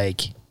to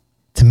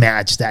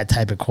match that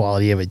type of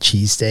quality of a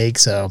cheesesteak.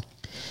 So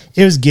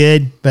it was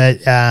good,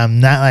 but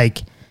not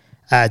like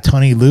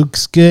Tony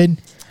Luke's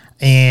good.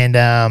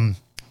 And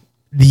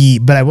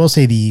but I will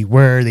say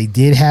where they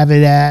did have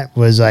it at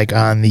was like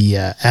on the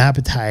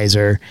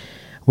appetizer,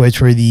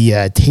 which were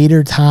the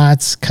tater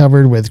tots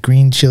covered with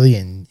green chili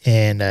and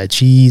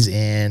cheese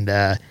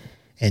and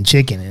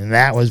chicken, and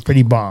that was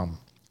pretty bomb.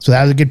 So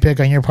that was a good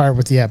pick on your part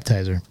with the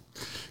appetizer.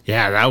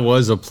 Yeah, that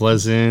was a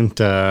pleasant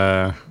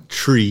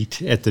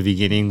treat at the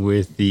beginning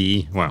with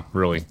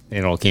really,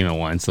 it all came at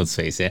once, let's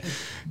face it.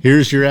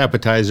 Here's your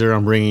appetizer,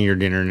 I'm bringing your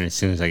dinner, and as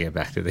soon as I get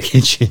back to the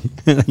kitchen.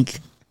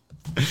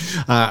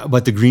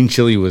 But the green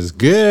chili was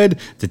good.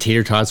 The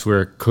tater tots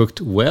were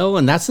cooked well,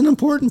 and that's an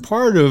important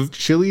part of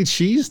chili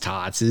cheese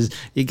tots is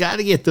you got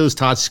to get those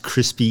tots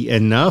crispy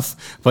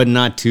enough, but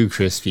not too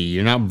crispy.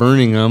 You're not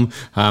burning them,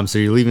 so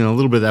you're leaving a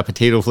little bit of that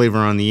potato flavor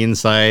on the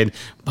inside,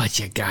 but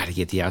you got to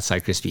get the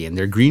outside crispy. And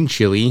their green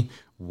chili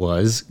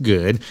was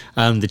good.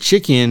 The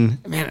chicken,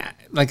 man,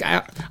 like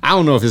I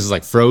don't know if this is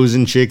like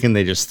frozen chicken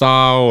they just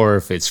thaw or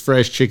if it's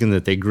fresh chicken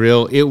that they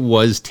grill. It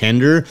was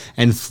tender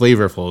and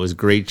flavorful. It was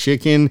great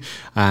chicken.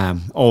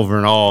 Over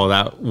and all,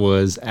 that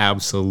was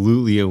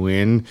absolutely a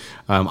win.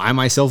 I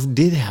myself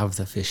did have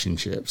the fish and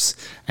chips,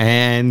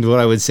 and what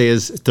I would say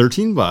is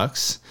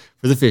 $13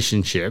 for the fish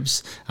and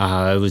chips.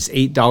 It was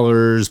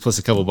 $8 plus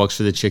a couple bucks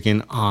for the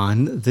chicken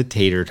on the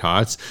tater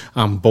tots.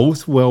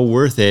 Both well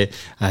worth it.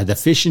 The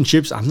fish and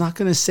chips, I'm not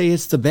going to say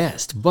it's the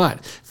best,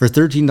 but for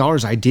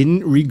 $13, I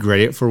didn't regret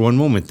it for one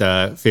moment.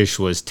 The fish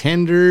was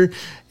tender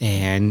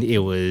and it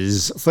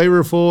was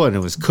flavorful and it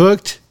was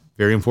cooked.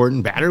 Very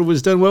important. Batter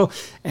was done well.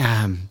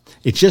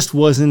 It just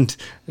wasn't,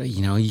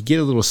 you get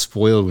a little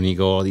spoiled when you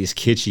go all these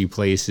kitschy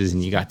places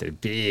and you got the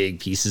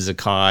big pieces of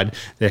cod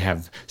that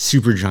have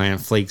super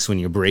giant flakes when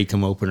you break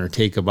them open or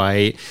take a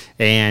bite.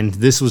 And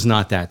this was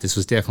not that. This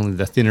was definitely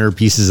the thinner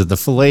pieces of the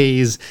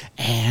fillets.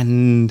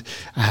 And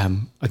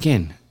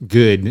again,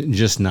 good,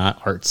 just not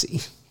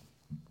artsy.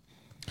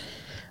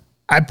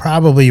 I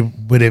probably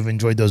would have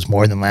enjoyed those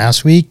more than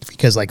last week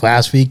because, like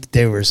last week,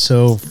 they were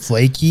so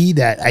flaky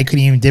that I couldn't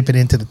even dip it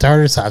into the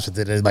tartar sauce with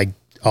it, like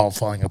all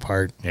falling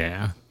apart.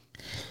 Yeah.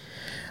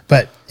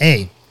 But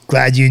hey,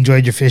 glad you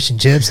enjoyed your fish and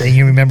chips and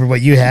you remember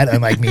what you had,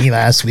 unlike me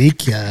last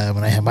week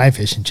when I had my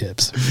fish and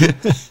chips.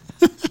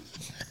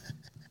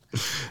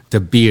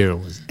 The beer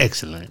was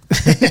excellent.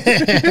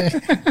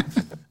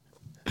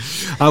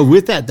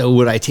 With that, though,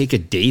 would I take a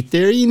date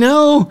there?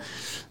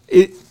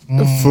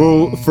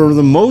 For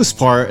the most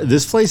part,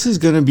 this place is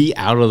going to be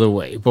out of the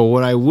way. But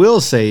what I will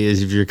say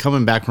is if you're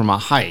coming back from a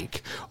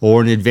hike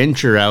or an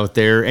adventure out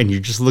there and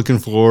you're just looking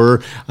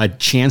for a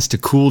chance to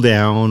cool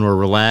down or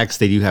relax,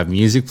 they do have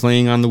music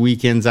playing on the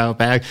weekends out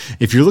back.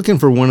 If you're looking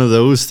for one of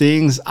those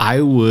things,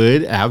 I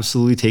would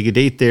absolutely take a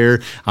date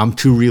there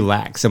to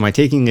relax. Am I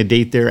taking a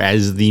date there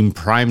as the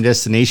prime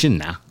destination?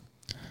 Nah.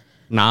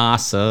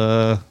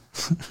 NASA.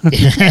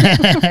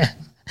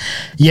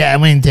 Yeah, I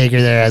wouldn't take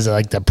her there as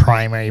like the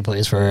primary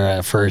place for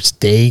a first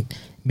date.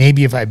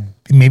 Maybe if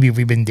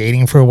we've been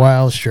dating for a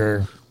while,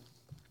 sure,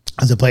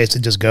 as a place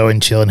to just go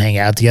and chill and hang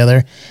out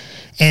together.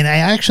 And I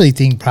actually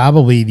think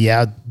probably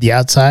the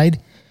outside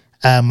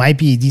might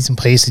be a decent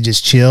place to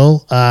just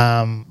chill,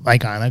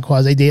 like on a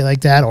quasi date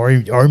like that,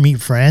 or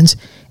meet friends.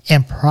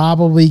 And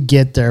probably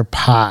get their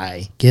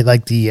pie, get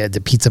like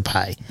the pizza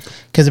pie,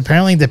 because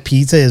apparently the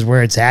pizza is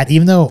where it's at.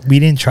 Even though we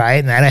didn't try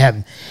it,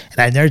 and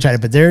I've never tried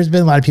it, but there's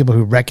been a lot of people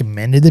who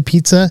recommended the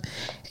pizza.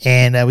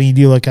 And when you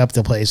do look up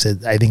the place,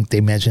 I think they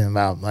mentioned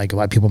about like a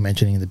lot of people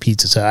mentioning the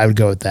pizza, so I would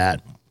go with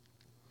that.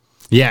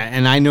 Yeah,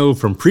 and I know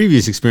from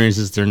previous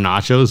experiences, their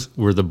nachos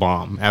were the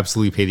bomb.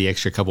 Absolutely pay the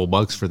extra couple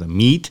bucks for the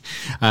meat.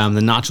 The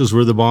nachos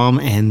were the bomb,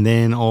 and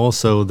then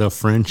also the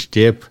French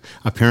dip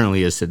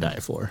apparently is to die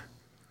for.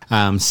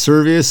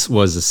 Service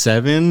was a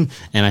 7,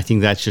 and I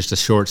think that's just a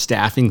short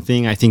staffing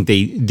thing. I think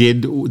they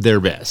did their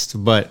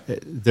best, but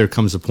there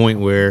comes a point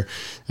where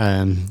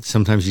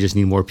sometimes you just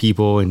need more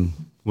people, and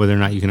whether or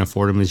not you can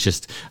afford them is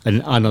just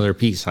another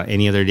piece.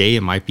 Any other day,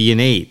 it might be an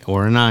 8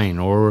 or a 9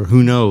 or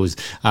who knows.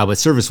 But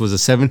service was a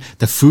 7.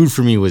 The food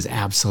for me was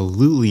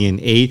absolutely an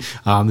 8.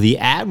 The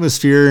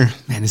atmosphere,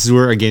 man, this is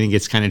where, again, it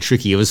gets kind of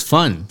tricky. It was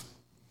fun.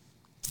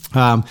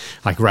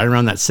 Like right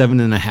around that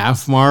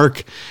 7.5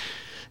 mark.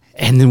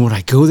 And then would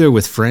I go there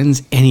with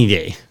friends any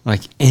day,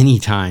 like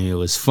anytime? It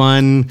was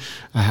fun.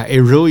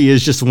 It really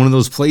is just one of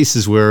those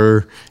places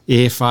where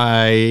if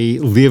I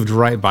lived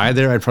right by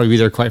there, I'd probably be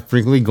there quite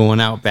frequently,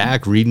 going out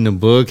back, reading a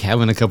book,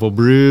 having a couple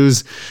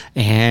brews,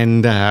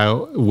 and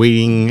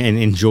waiting and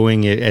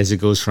enjoying it as it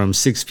goes from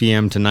 6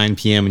 p.m. to 9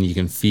 p.m. and you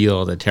can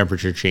feel the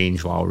temperature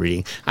change while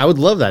reading. I would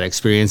love that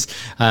experience.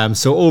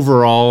 So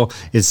overall,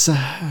 it's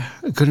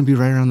going to be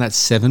right around that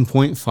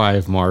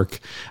 7.5 mark.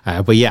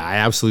 But yeah, I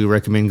absolutely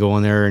recommend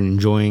going there and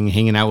enjoying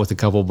hanging out with a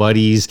couple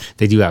buddies.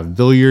 They do have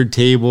billiard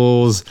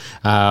tables,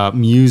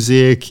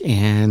 music,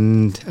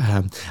 and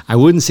I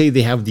wouldn't say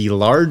they have the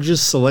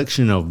largest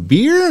selection of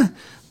beer,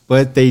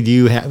 but they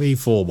do have a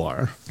full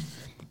bar.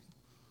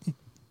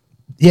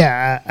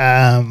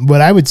 Yeah,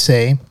 what I would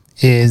say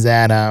is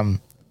that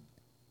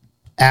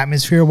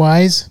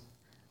atmosphere-wise,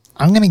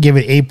 I'm going to give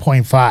it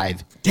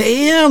 8.5.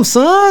 Damn,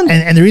 son!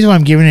 And the reason why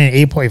I'm giving it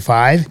an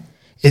 8.5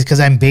 is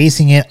because I'm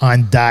basing it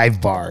on dive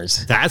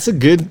bars. That's a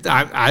good...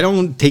 I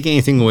don't take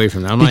anything away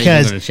from that. I'm not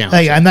even going to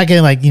challenge I'm not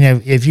going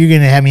to, if you're going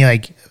to have me,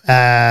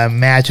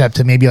 match up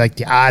to maybe,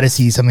 the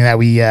Odyssey, something that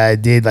we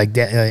did,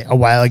 a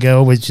while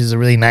ago, which is a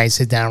really nice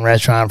sit-down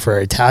restaurant for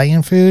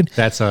Italian food.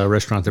 That's a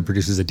restaurant that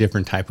produces a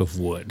different type of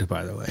wood,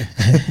 by the way.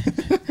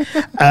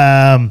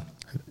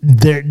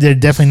 They're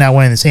definitely not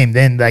one and the same.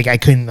 Then, I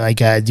couldn't,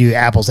 do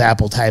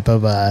apples-to-apple type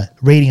of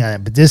rating on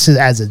it. But this is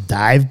as a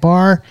dive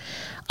bar,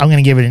 I'm going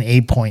to give it an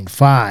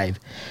 8.5.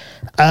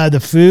 The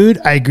food,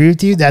 I agree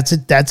with you. That's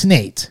an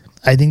 8.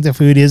 I think the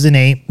food is an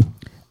 8.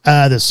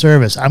 The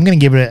service, I'm going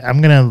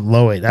to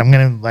lower it. I'm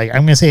going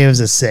to say it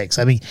was a 6.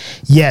 I mean,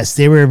 yes,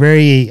 they were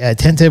very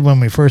attentive when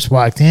we first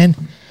walked in,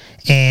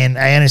 and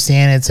I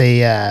understand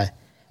it's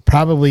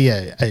probably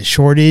a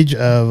shortage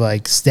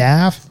of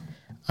staff.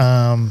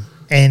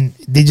 and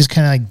they just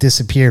kind of like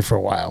disappeared for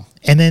a while.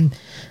 And then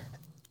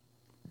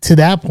to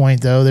that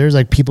point, though, there's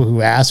like people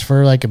who asked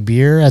for like a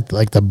beer at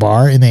like the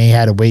bar, and they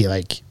had to wait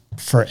like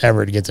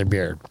forever to get their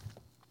beer.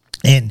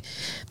 And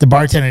the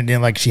bartender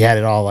didn't like she had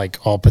it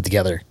all put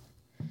together.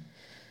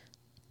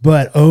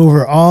 But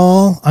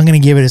overall, I'm going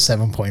to give it a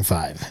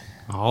 7.5.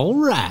 All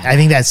right. I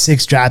think that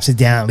 6 drops it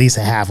down at least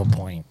a half a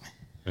point.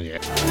 Okay.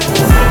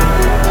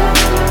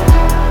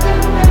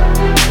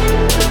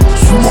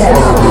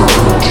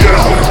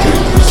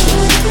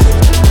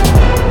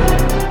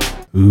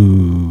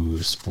 Ooh,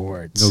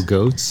 sports. No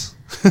goats.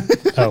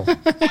 Oh.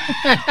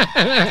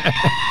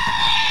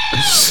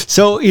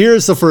 So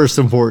here's the first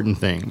important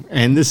thing.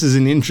 And this is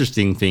an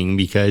interesting thing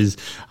because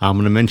I'm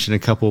going to mention a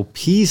couple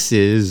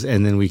pieces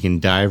and then we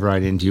can dive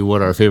right into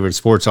what our favorite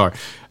sports are.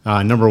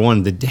 Number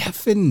one, the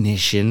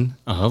definition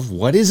of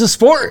what is a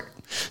sport.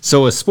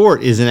 So a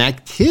sport is an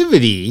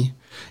activity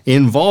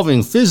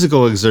involving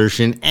physical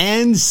exertion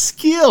and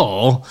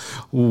skill,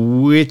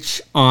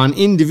 which on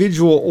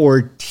individual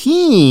or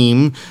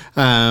team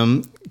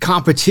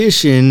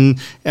competition,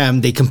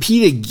 they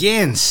compete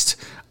against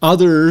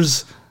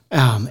others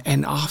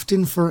and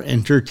often for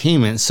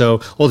entertainment. So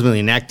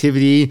ultimately an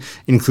activity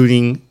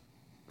including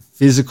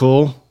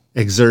physical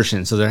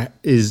exertion. So there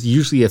is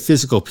usually a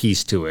physical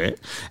piece to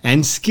it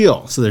and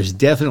skill. So there's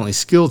definitely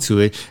skill to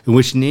it in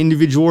which an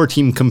individual or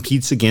team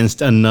competes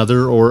against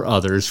another or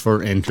others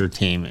for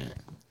entertainment.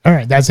 All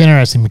right. That's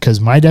interesting because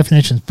my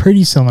definition is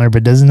pretty similar,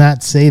 but does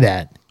not say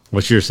that.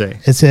 What's your say?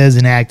 It says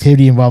an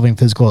activity involving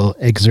physical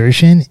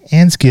exertion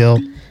and skill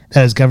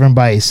that is governed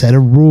by a set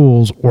of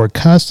rules or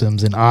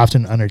customs and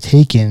often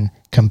undertaken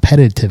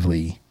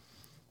competitively.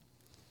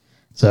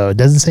 So it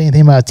doesn't say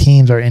anything about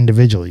teams or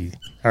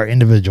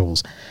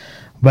individuals,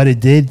 but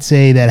it did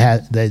say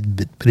but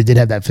it did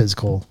have that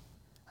physical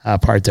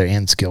part there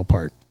and skill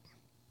part.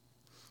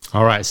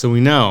 All right, so we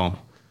know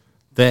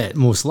that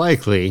most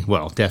likely,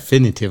 well,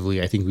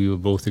 definitively, I think we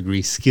would both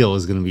agree skill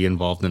is going to be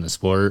involved in a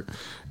sport.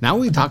 Now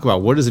we talk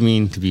about what does it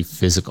mean to be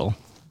physical.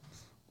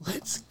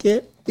 Let's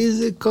get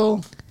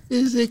physical.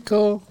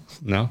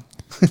 No.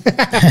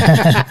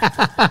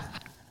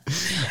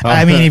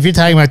 I mean, if you're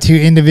talking about two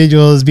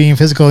individuals being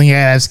physical and you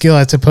have skill,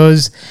 I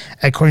suppose,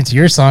 according to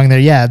your song there,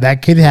 yeah,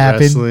 that could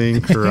happen.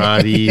 Wrestling,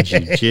 karate,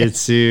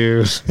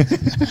 jiu-jitsu.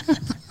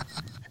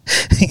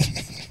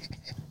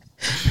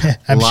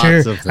 I'm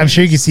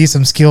sure you can see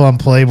some skill on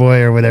Playboy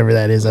or whatever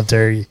that is up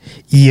there,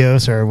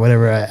 EOS or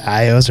whatever,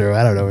 IOS or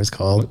I don't know what it's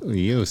called.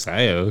 EOS,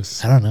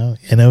 IOS. I don't know.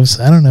 EOS,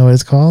 I don't know what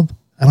it's called.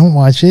 I don't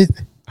watch it.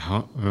 I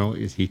don't know what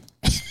is he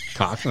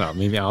talking about.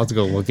 Maybe I'll have to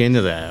go look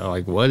into that.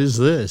 Like, what is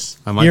this?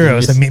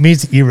 Eros. Maybe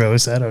it's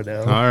Eros. I don't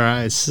know. All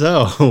right.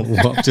 So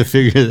we'll have to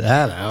figure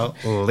that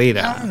out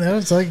later. I don't know.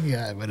 It's like,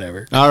 yeah,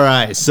 whatever. All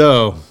right.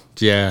 So,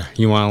 yeah,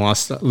 you want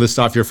to list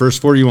off your first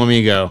sport or you want me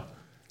to go?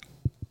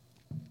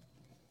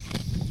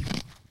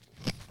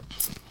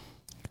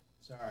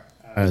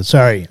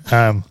 Sorry.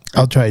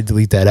 I'll try to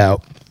delete that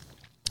out.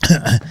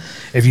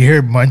 If you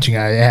hear munching,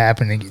 I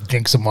happened to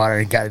drink some water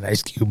and got an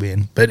ice cube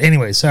in. But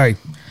anyway, sorry.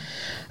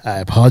 I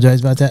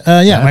apologize about that.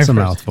 Yeah, that's a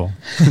mouthful.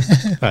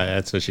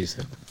 That's what she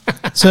said.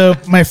 So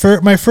my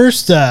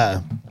first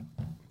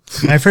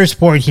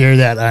sport here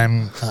that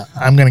I'm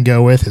going to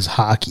go with is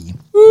hockey.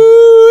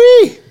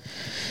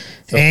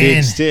 It's a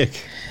big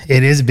stick.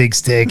 It is a big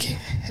stick.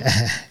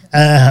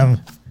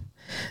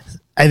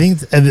 I think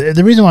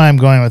the reason why I'm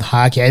going with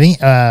hockey, I think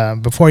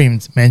before I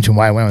even mention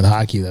why I went with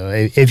hockey, though,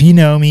 if you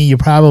know me, you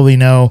probably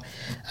know,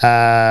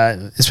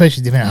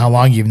 especially depending on how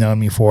long you've known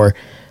me for,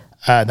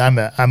 I'm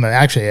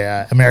actually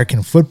an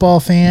American football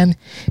fan,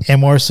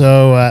 and more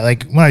so,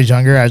 like when I was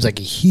younger, I was like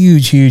a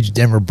huge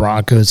Denver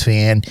Broncos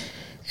fan,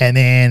 and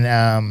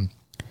then,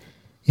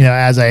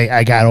 as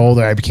I got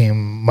older, I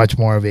became much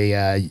more of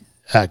a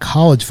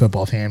college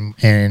football fan,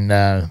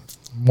 and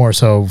more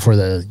so for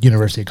the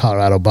University of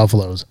Colorado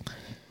Buffaloes.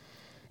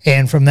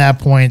 And from that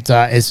point,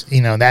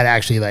 that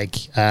actually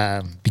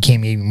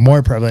became even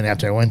more prevalent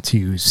after I went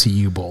to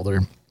CU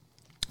Boulder,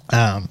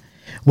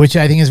 which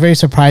I think is very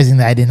surprising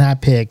that I did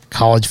not pick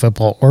college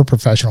football or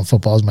professional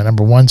football as my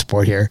number one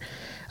sport here.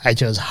 I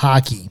chose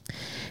hockey.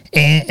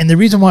 And the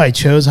reason why I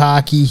chose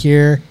hockey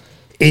here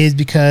is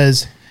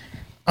because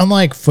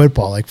unlike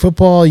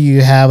football,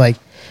 you have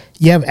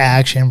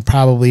action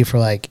probably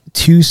for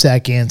 2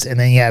 seconds, and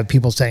then you have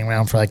people standing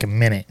around for a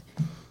minute.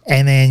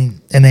 And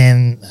then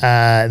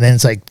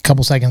it's a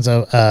couple seconds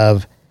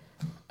of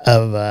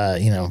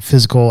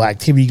physical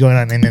activity going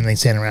on, and then they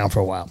stand around for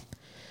a while.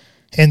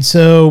 And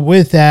so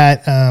with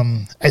that,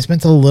 I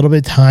spent a little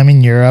bit of time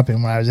in Europe,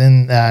 and when I was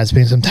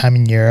spending some time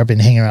in Europe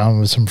and hanging around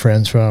with some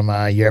friends from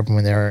Europe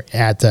when they were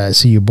at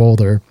CU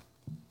Boulder,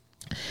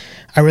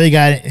 I really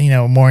got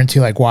more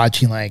into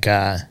watching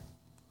as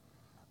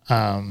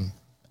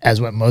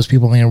what most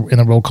people in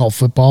the world call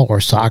football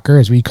or soccer,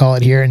 as we call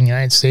it here in the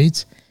United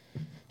States.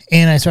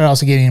 And I started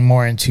also getting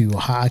more into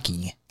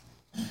hockey.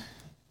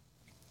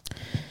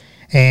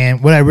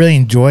 And what I really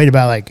enjoyed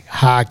about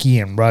hockey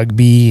and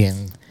rugby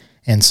and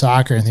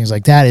soccer and things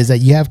like that is that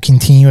you have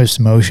continuous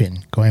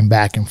motion going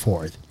back and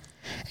forth.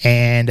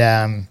 And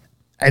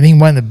I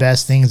think one of the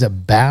best things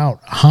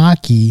about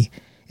hockey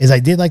is I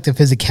did like the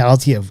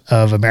physicality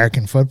of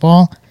American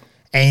football,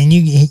 and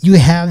you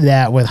have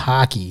that with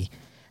hockey.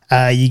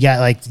 You got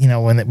like, you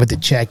know, with the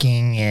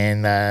checking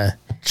and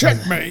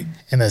Checkmate.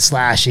 and the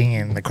slashing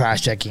and the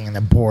cross checking and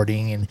the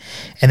boarding and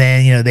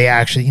then, you know, they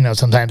actually, you know,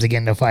 sometimes they get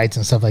into fights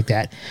and stuff like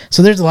that.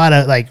 So there's a lot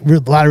of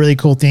really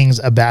cool things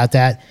about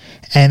that.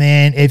 And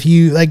then if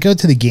you like go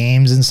to the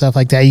games and stuff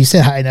like that, you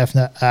sit high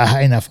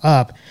enough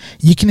up,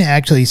 you can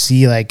actually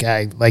see like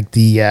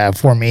the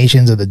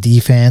formations of the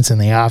defense and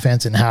the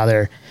offense and how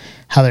they're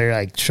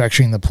like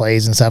structuring the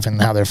plays and stuff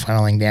and how they're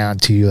funneling down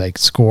to like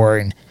score.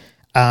 And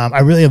I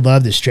really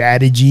love the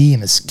strategy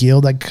and the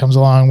skill that comes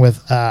along with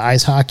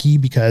ice hockey,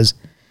 because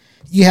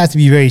you have to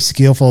be very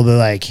skillful to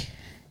like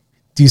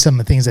do some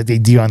of the things that they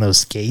do on those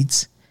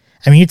skates.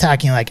 I mean, you're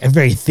talking like a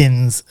very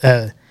thin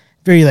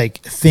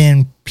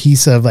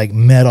piece of like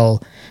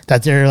metal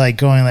that they're like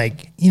going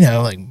like, you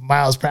know, like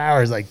miles per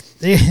hour. Like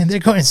they're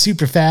going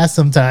super fast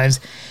sometimes,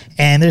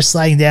 and they're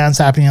sliding down,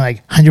 stopping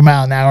like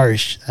 100-mile-an-hour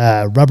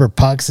rubber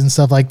pucks and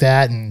stuff like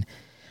that. And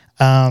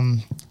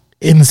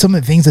some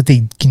of the things that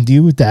they can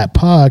do with that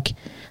puck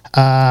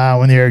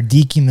when they're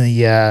deking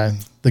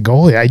the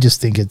goalie, I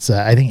just think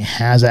I think it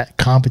has that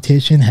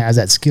competition, has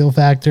that skill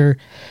factor,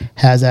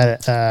 has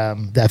that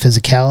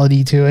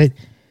physicality to it.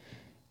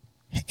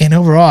 And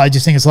overall, I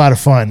just think it's a lot of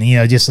fun, you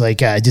know, just like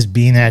just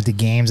being there at the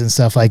games and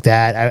stuff like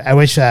that. I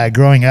wish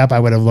growing up I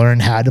would have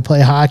learned how to play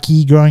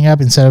hockey growing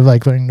up instead of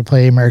like learning to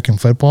play American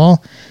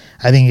football.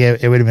 I think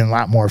it would have been a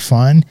lot more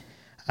fun.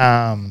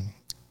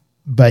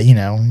 But, you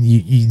know,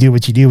 you do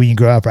what you do when you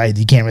grow up, right?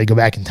 You can't really go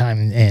back in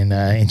time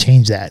and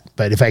change that.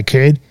 But if I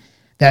could,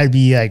 that would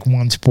be like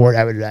one sport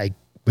I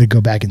would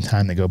go back in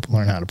time to go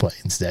learn how to play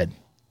instead.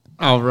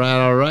 All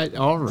right.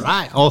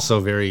 Also,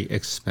 very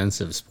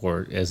expensive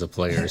sport as a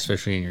player,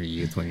 especially in your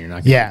youth when you're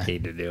not getting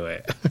paid to do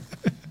it.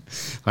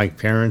 Like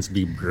parents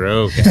be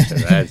broke after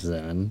that's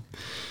done.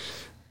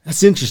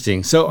 That's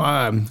interesting. So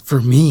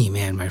for me,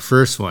 man, my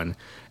first one,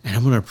 and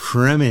I'm going to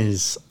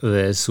premise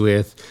this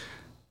with,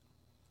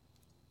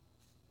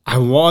 I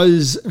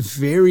was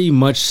very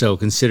much so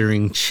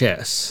considering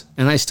chess,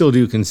 and I still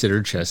do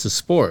consider chess a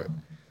sport.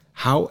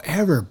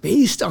 However,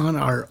 based on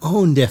our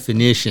own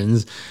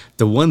definitions,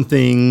 the one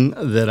thing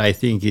that I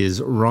think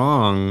is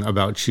wrong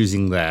about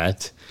choosing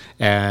that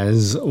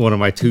as one of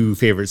my two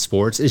favorite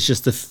sports is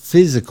just the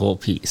physical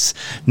piece.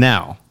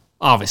 Now,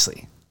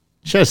 obviously,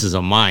 chess is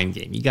a mind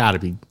game. You got to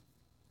be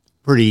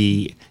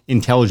pretty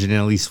intelligent in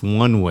at least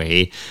one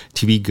way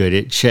to be good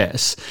at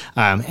chess.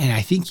 And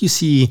I think you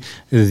see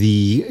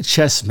the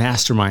chess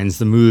masterminds,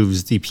 the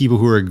moves, the people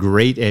who are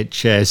great at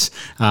chess,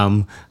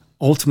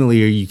 ultimately,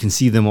 you can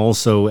see them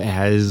also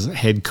as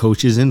head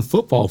coaches in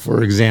football,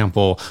 for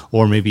example,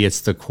 or maybe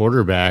it's the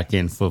quarterback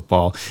in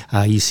football.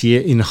 You see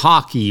it in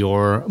hockey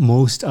or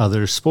most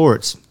other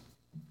sports.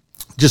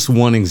 Just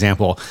one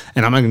example,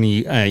 and I'm not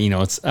going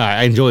to,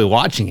 I enjoy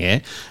watching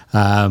it.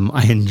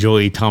 I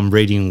enjoy Tom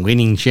Brady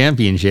winning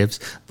championships,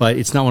 but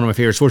it's not one of my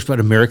favorite sports. But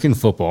American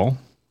football,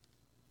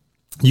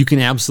 you can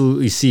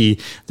absolutely see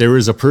there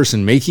is a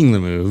person making the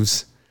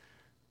moves,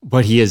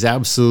 but he is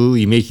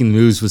absolutely making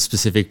moves with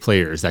specific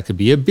players. That could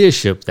be a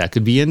bishop, that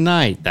could be a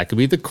knight, that could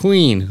be the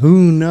queen,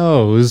 who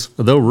knows,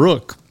 the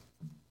rook.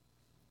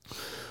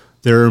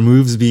 There are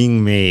moves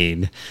being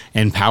made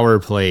and power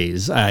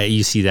plays.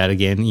 You see that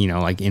again,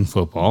 like in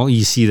football.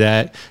 You see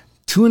that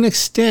to an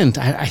extent.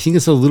 I think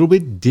it's a little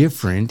bit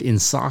different in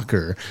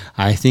soccer.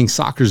 I think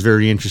soccer is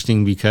very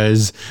interesting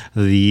because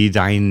the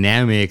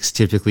dynamics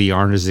typically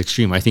aren't as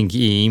extreme. I think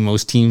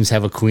most teams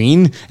have a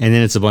queen and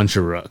then it's a bunch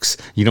of rooks.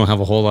 You don't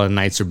have a whole lot of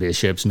knights or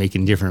bishops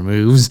making different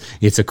moves.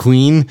 It's a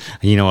queen,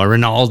 a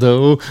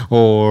Ronaldo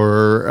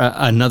or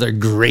another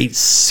great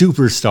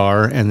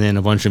superstar, and then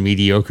a bunch of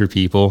mediocre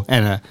people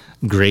and a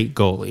great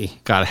goalie.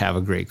 Got to have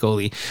a great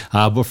goalie.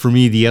 But for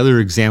me, the other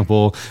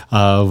example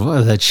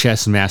of the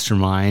chess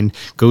mastermind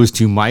goes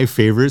to my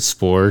favorite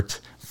sport,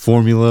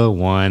 Formula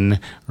One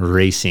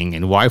racing.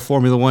 And why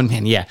Formula One?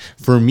 Man, yeah,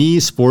 for me,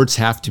 sports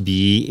have to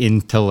be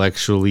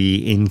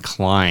intellectually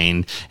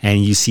inclined.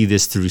 And you see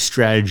this through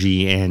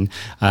strategy and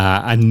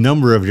a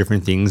number of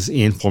different things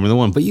in Formula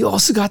One. But you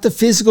also got the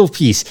physical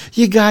piece.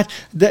 You got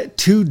the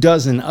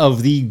 24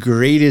 of the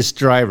greatest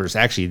drivers,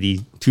 actually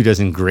the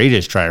 24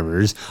 greatest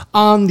drivers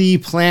on the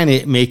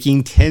planet,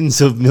 making tens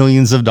of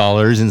millions of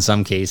dollars in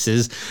some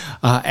cases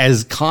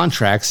as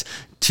contracts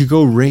to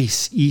go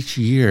race each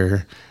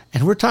year.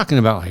 And we're talking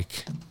about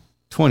like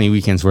 20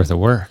 weekends worth of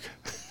work.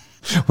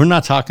 We're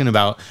not talking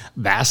about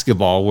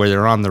basketball where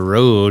they're on the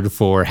road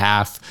for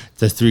half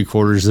to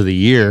 3/4 of the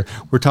year.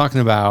 We're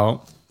talking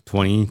about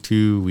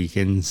 22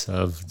 weekends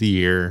of the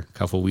year, a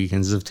couple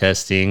weekends of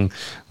testing,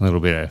 a little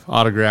bit of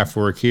autograph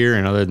work here.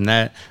 And other than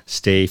that,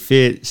 stay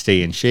fit,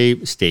 stay in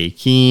shape, stay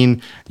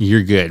keen.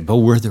 You're good. But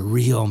where the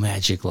real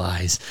magic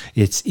lies,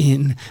 it's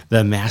in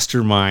the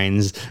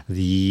masterminds,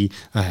 the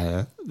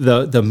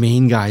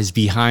main guys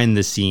behind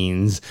the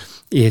scenes.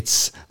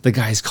 It's the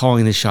guys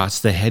calling the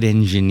shots, the head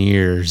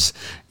engineers.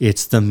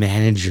 It's the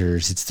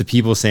managers. It's the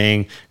people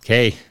saying,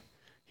 okay,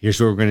 here's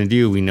what we're going to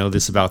do. We know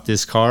this about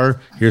this car.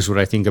 Here's what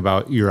I think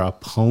about your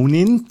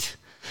opponent.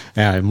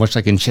 Much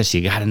like in chess,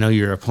 you got to know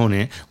your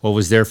opponent. What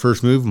was their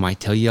first move might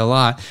tell you a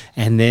lot.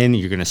 And then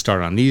you're going to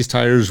start on these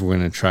tires. We're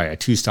going to try a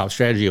 2-stop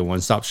strategy, a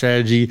 1-stop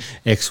strategy,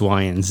 X,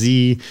 Y, and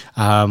Z.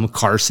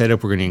 Car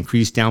setup, we're going to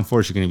increase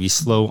downforce. You're going to be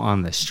slow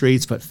on the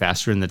straights, but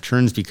faster in the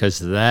turns.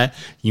 Because of that,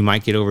 you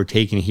might get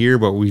overtaken here,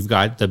 but we've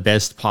got the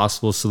best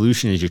possible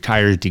solution as your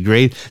tires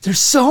degrade.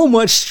 There's so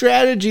much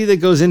strategy that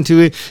goes into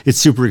it. It's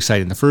super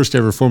exciting. The first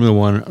ever Formula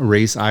One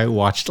race I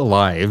watched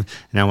live.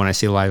 Now, when I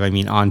say live, I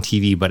mean on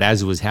TV, but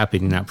as it was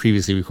happening, not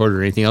previously recorded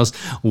or anything else,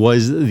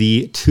 was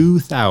the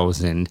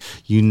 2000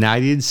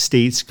 United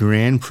States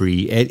Grand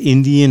Prix at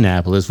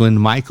Indianapolis when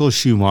Michael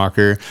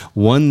Schumacher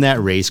won that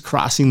race,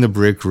 crossing the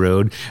brick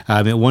road.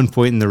 At one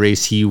point in the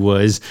race, he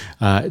was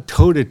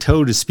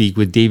toe-to-toe, to speak,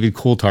 with David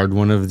Coulthard,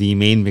 one of the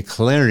main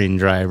McLaren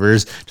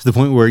drivers, to the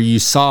point where you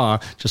saw,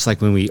 just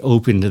like when we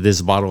opened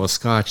this bottle of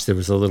Scotch, there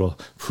was a little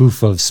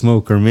poof of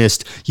smoke or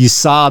mist. You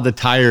saw the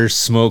tires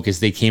smoke as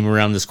they came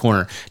around this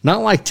corner.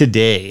 Not like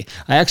today.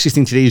 I actually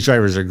think today's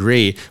drivers are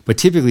great, but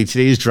typically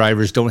today's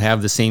drivers don't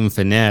have the same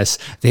finesse.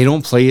 They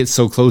don't play it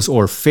so close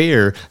or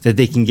fair that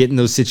they can get in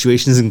those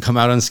situations and come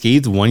out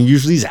unscathed. One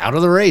usually is out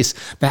of the race.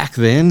 Back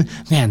then,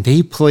 man,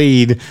 they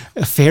played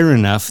fair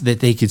enough that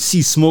they could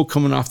see smoke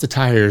coming off the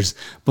tires,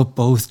 but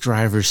both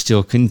drivers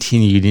still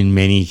continued in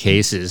many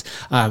cases.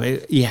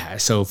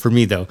 So for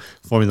me, though,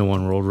 Formula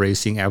One World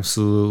Racing,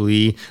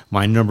 absolutely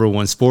my number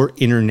one sport.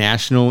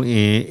 International,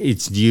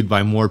 it's viewed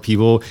by more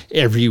people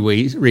every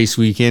race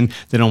weekend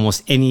than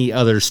almost any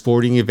other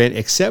sporting event,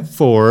 except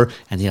for,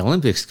 and the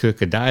Olympics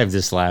took a dive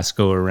this last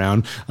go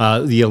around,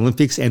 the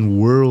Olympics and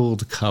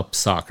World Cup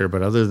soccer.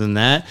 But other than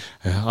that,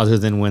 other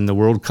than when the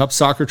World Cup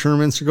soccer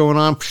tournaments are going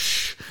on,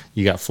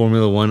 you got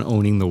Formula One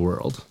owning the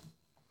world.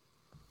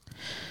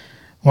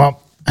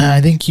 Well,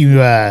 I think you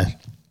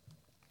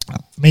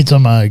made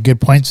some good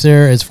points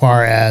there as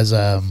far as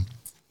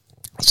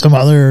some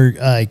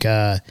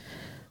other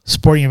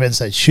sporting events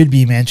that should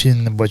be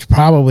mentioned, which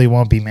probably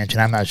won't be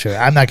mentioned. I'm not sure.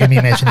 I'm not going to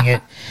be mentioning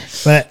it.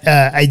 But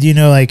I do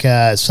know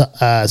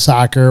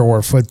soccer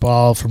or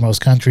football for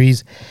most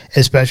countries,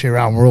 especially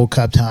around World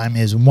Cup time,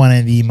 is one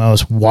of the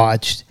most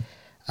watched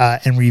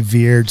and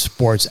revered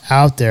sports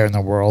out there in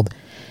the world.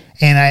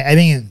 And I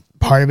think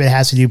part of it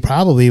has to do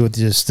probably with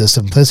just the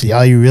simplicity.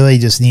 All you really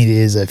just need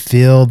is a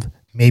field,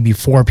 maybe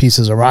 4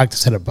 pieces of rock to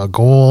set up a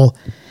goal,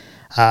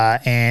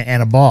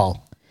 and a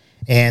ball.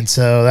 And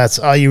so that's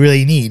all you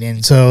really need.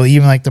 And so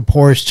even like the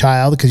poorest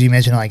child, because you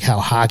mentioned like how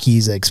hockey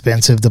is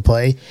expensive to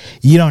play,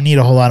 you don't need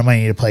a whole lot of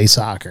money to play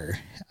soccer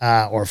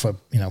or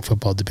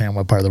football, depending on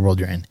what part of the world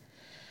you're in.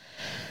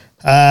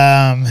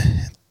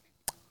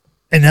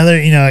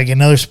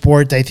 Another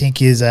sport I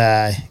think is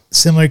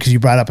similar, because you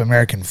brought up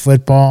American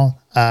football,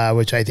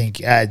 which I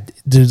think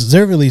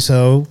deservedly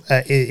so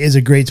is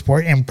a great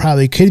sport and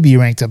probably could be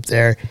ranked up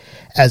there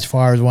as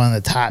far as one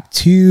of the top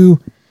 2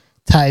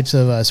 types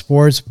of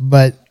sports,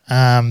 but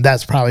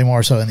that's probably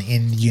more so in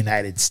the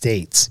United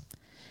States.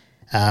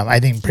 I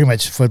think pretty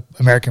much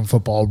American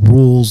football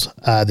rules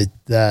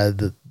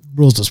the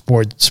rules the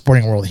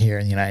sporting world here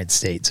in the United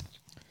States.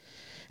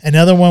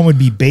 Another one would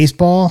be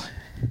baseball.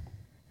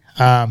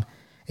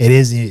 It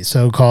is the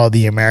so-called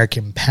the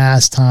American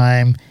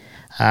pastime.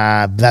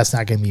 That's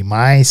not going to be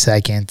my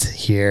second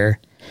here.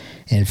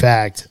 In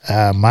fact,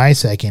 my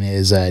second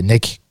is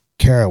Nick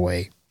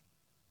Carraway.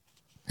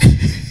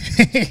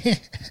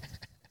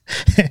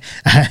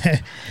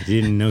 I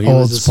didn't know he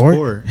was a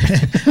sport.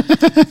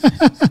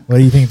 What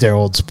do you think they're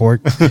old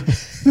sport?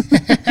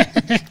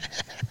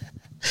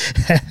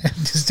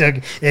 Just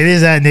joking. It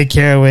is Nick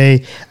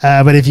Carraway.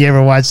 But if you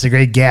ever watch The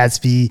Great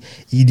Gatsby,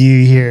 you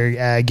do hear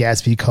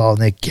Gatsby call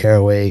Nick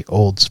Carraway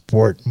old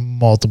sport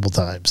multiple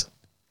times.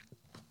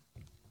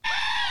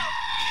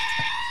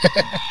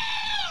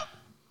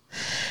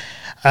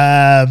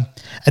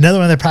 Another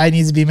one that probably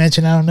needs to be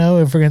mentioned, I don't know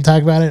if we're going to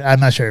talk about it. I'm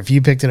not sure if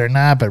you picked it or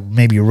not, but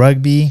maybe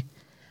rugby,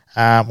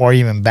 or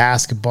even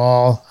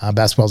basketball.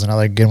 Basketball is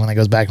another good one that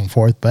goes back and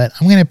forth, but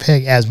I'm going to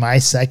pick as my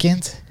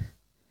second.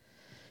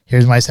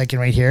 Here's my second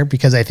right here,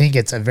 because I think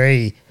it's a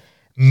very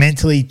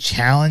mentally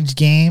challenged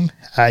game.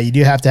 You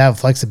do have to have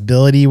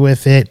flexibility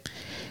with it,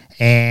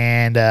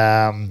 and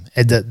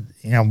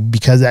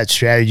because that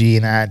strategy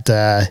and that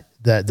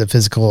the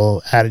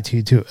physical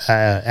attitude to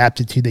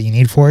aptitude that you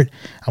need for it,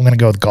 I'm going to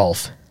go with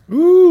golf.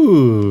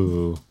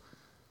 Ooh.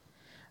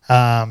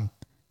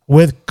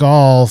 With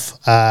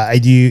golf, I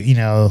do,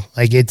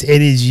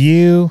 it is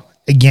you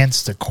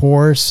against the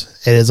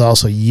course. It is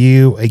also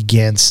you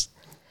against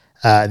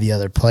the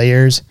other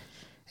players.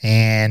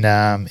 And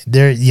I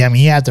mean,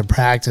 you have to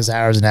practice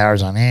hours and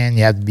hours on end.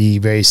 You have to be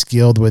very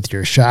skilled with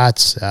your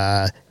shots.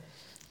 Be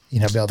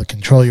able to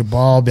control your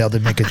ball, be able to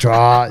make a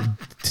draw,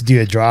 to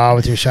do a draw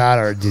with your shot,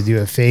 or to do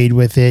a fade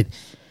with it.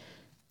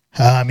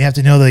 You have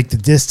to know like the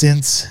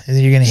distance that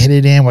you're going to hit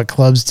it in, what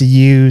clubs to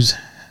use,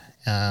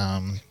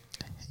 different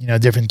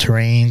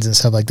terrains and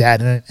stuff like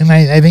that. And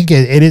I think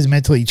it is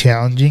mentally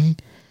challenging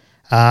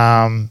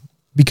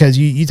because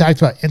you talked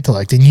about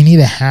intellect, and you need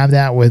to have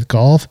that with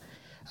golf.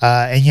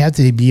 And you have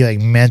to be like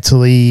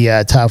mentally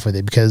tough with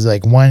it, because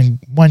like one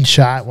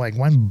shot, like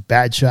one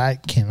bad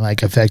shot can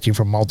like affect you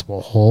from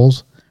multiple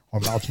holes or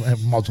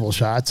multiple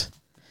shots.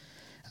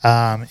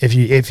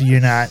 If you're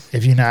not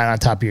on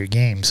top of your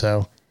game.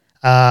 So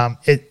I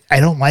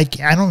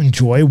don't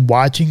enjoy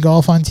watching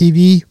golf on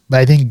TV, but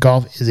I think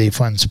golf is a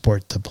fun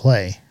sport to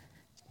play.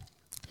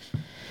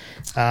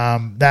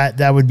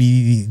 That would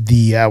be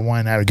the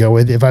one I would go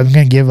with. If I'm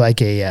going to give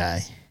like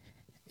a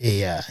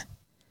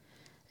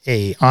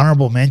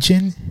honorable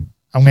mention,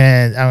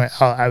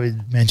 I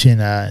would mention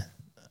the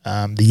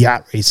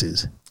yacht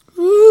races.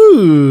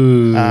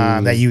 Ooh.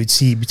 That you would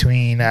see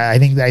between I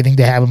think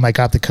they have them like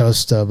off the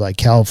coast of like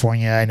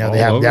California. I know they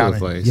have them down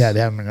they have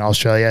them in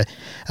Australia.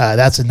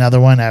 That's another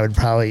one I would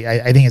probably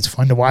I think it's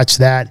fun to watch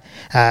that.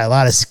 A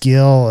lot of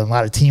skill and a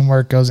lot of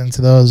teamwork goes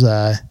into those,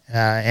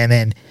 and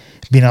then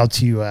being able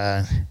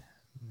to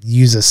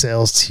use the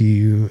sails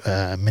to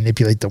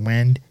manipulate the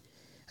wind.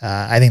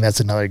 I think that's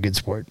another good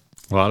sport.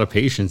 A lot of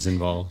patience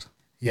involved.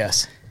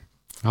 Yes.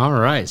 All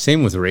right.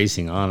 Same with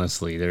racing,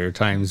 honestly. There are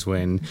times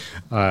when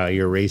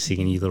you're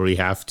racing and you literally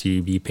have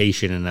to be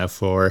patient enough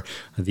for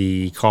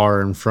the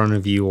car in front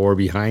of you or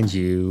behind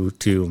you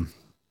to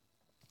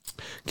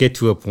get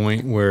to a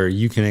point where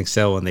you can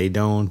excel and they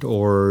don't,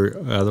 or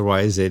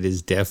otherwise it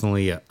is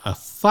definitely a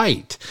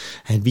fight.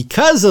 And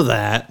because of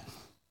that,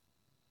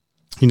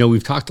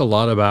 we've talked a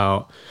lot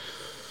about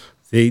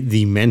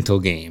the mental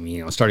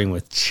game, starting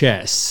with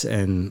chess,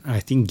 and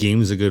I think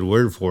game is a good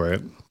word for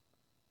it.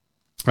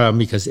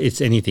 Because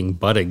it's anything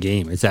but a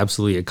game. It's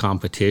absolutely a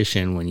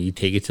competition when you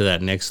take it to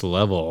that next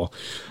level.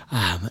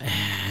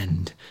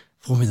 And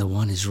Formula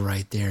One is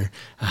right there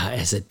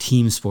as a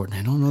team sport. And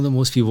I don't know that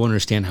most people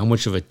understand how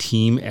much of a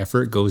team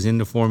effort goes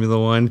into Formula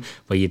One,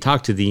 but you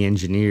talk to the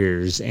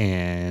engineers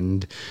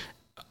and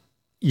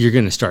you're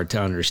going to start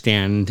to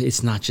understand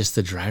it's not just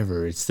the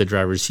driver, it's the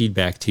driver's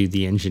feedback to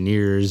the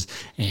engineers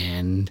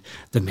and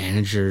the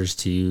managers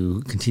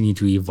to continue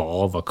to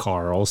evolve a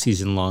car all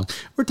season long.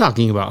 We're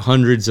talking about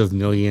hundreds of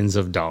millions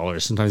of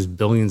dollars, sometimes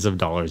billions of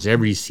dollars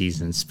every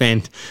season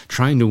spent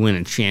trying to win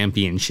a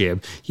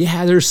championship.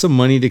 Yeah, there's some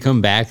money to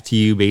come back to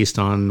you based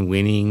on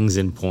winnings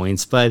and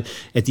points, but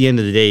at the end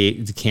of the day,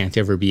 it can't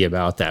ever be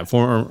about that.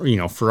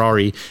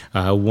 Ferrari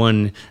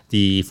won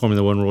the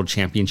Formula One World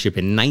Championship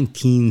in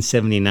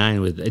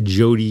 1979 with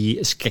Jody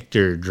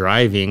Scheckter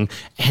driving,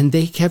 and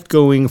they kept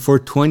going for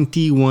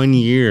 21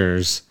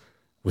 years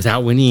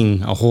without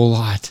winning a whole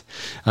lot,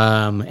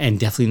 and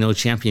definitely no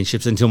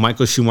championships until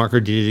Michael Schumacher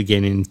did it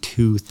again in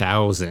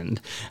 2000.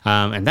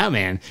 And that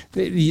man,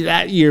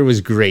 that year was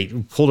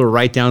great. Pulled her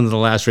right down to the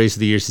last race of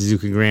the year,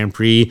 Suzuka Grand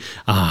Prix.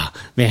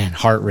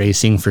 Heart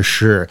racing for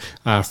sure.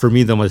 For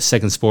me, though, my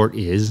second sport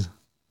is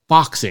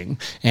boxing.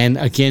 And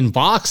again,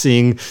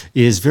 boxing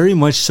is very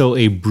much so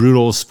a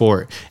brutal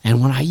sport.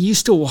 And when I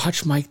used to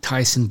watch Mike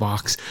Tyson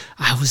box,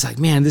 I was like,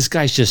 man, this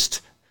guy's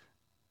just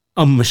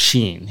a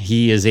machine.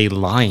 He is a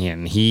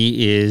lion.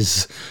 He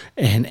is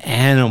an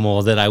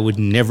animal that I would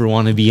never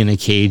want to be in a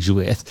cage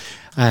with.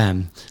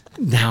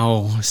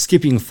 Now,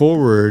 skipping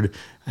forward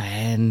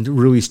and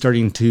really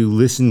starting to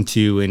listen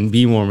to and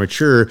be more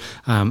mature,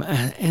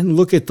 and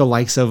look at the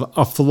likes of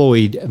a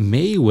Floyd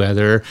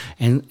Mayweather.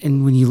 And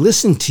when you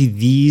listen to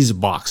these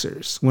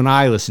boxers, when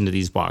I listen to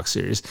these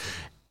boxers,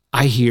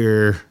 I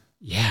hear,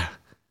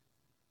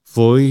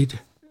 Floyd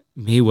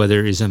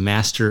Mayweather is a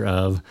master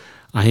of,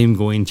 I am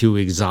going to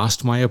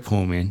exhaust my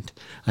opponent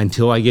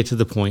until I get to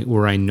the point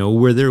where I know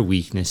where their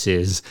weakness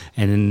is.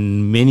 And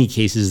in many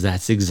cases,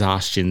 that's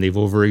exhaustion. They've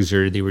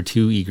overexerted. They were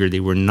too eager.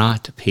 They were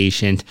not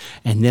patient.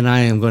 And then I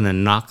am going to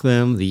knock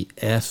them the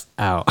F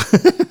out.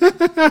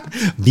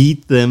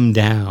 Beat them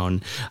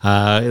down.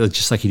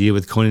 Just like he did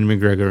with Conor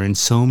McGregor and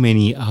so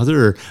many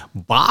other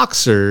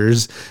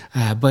boxers.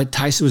 But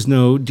Tyson was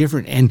no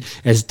different. And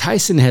as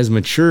Tyson has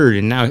matured,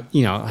 and now,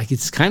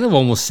 it's kind of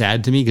almost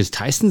sad to me because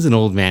Tyson's an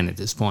old man at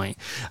this point.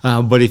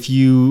 But if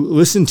you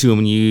listen to him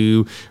and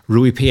you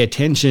really pay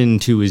attention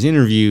to his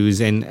interviews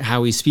and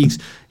how he speaks,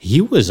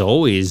 he was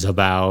always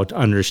about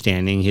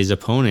understanding his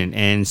opponent.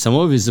 And some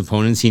of his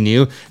opponents, he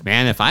knew,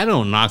 man, if I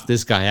don't knock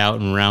this guy out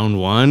in round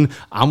one,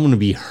 I'm going to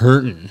be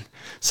hurting.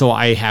 So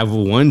I have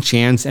one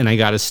chance and I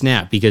got to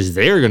snap because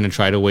they're going to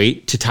try to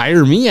wait to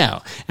tire me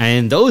out. And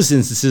in those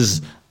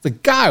instances, the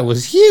guy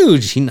was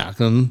huge. He knocked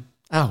him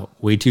out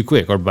way too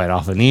quick, or bite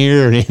off an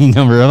ear, or any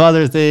number of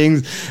other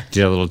things.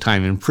 Did a little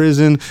time in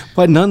prison,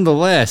 but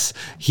nonetheless,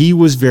 he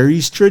was very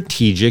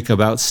strategic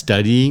about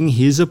studying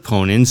his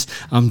opponents,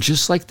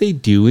 just like they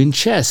do in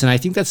chess. And I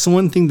think that's the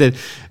one thing that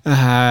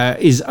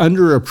is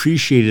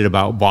underappreciated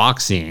about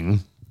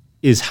boxing,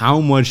 is how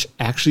much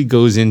actually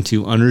goes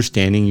into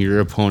understanding your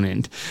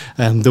opponent.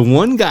 The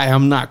one guy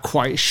I'm not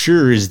quite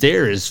sure is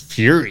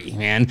Fury,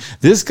 man.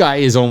 This guy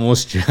is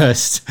almost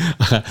just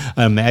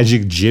a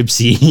magic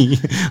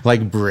gypsy,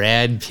 like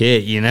Brad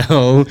Pitt,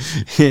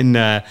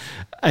 and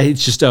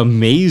it's just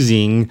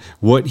amazing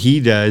what he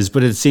does.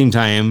 But at the same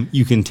time,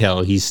 you can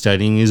tell he's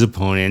studying his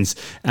opponents,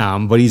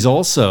 but he's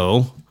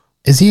also...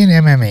 Is he an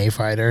MMA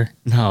fighter?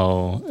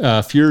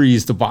 No,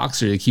 Fury's the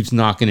boxer that keeps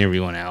knocking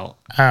everyone out.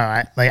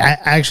 I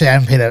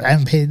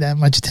haven't paid that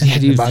much attention. Yeah,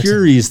 dude, to boxing.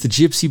 Fury is the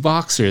gypsy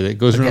boxer that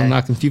goes around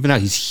knocking people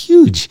out. He's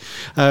huge,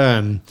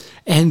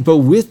 but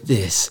with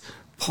this,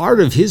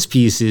 part of his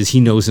piece is he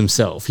knows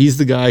himself. He's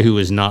the guy who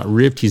is not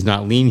ripped. He's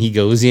not lean. He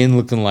goes in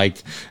looking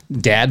like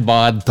dad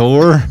bod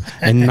Thor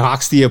and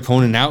knocks the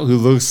opponent out, who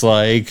looks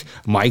like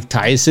Mike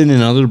Tyson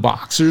and other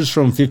boxers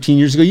from 15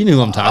 years ago. You know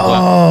who I'm talking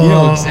about. You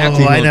know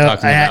exactly what I'm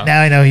talking about.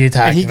 Now I know who you're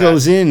talking about. And he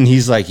goes in and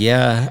he's like,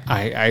 yeah,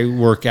 I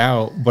work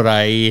out, but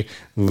I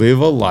live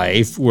a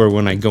life where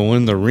when I go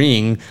in the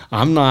ring,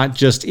 I'm not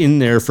just in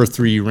there for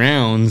 3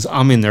 rounds,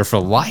 I'm in there for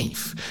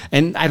life.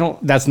 And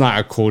that's not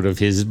a quote of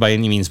his by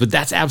any means, but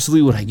that's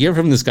absolutely what I get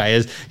from this guy.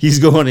 Is he's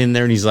going in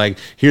there and he's like,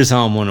 here's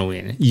how I'm going to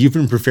win. You've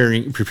been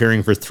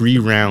preparing for 3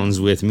 rounds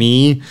with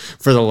me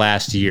for the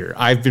last year.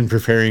 I've been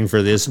preparing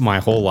for this my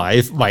whole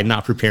life by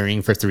not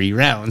preparing for 3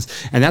 rounds.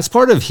 And that's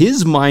part of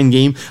his mind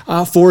game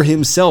for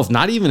himself,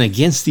 not even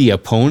against the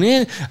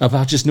opponent,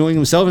 about just knowing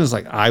himself. And it's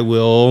like, I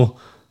will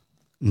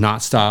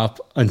not stop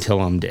until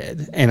I'm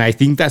dead. And I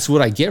think that's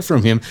what I get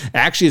from him.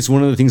 Actually, it's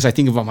one of the things I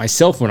think about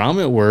myself when I'm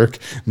at work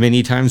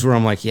many times, where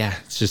I'm like, yeah,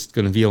 it's just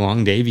going to be a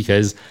long day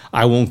because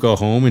I won't go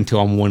home until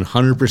I'm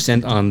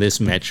 100% on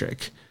this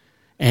metric.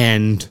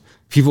 And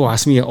people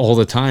ask me all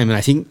the time, and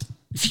I think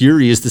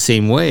Fury is the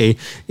same way,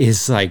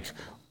 is like,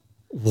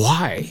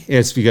 why?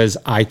 It's because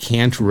I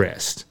can't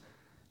rest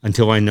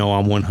until I know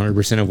I'm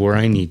 100% of where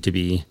I need to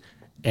be,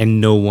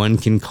 and no one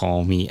can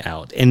call me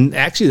out. And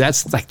actually,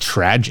 that's like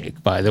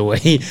tragic, by the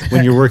way,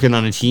 when you're working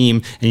on a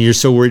team and you're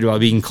so worried about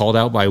being called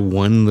out by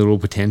one little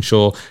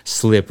potential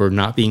slip or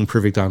not being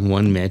perfect on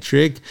one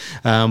metric.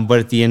 But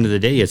at the end of the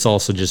day, it's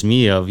also just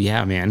me of,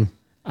 yeah, man,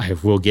 I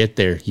will get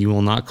there. You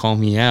will not call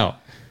me out.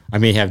 I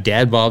may have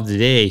dad bob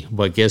today,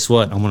 but guess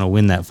what? I'm going to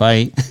win that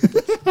fight.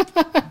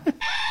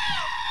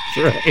 That's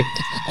right.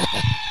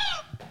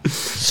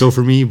 So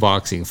for me,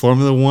 boxing,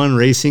 Formula One,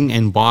 racing,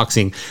 and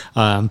boxing,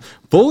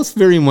 both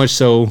very much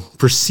so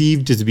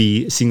perceived to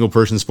be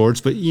single-person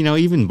sports. But,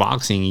 even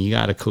boxing, you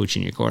got a coach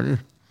in your corner.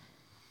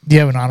 Do you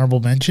have an honorable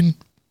mention?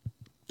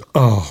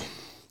 Oh.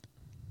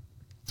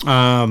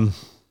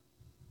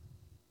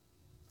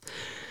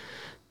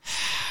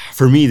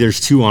 For me, there's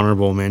 2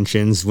 honorable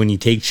mentions. When you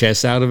take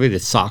chess out of it,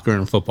 it's soccer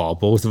and football.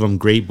 Both of them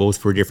great, both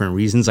for different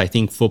reasons. I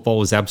think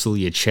football is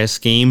absolutely a chess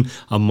game,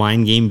 a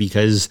mind game,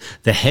 because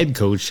the head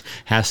coach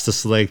has to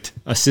select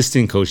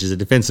assistant coaches, a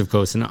defensive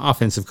coach and an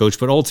offensive coach.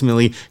 But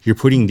ultimately, you're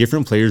putting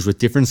different players with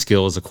different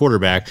skills, a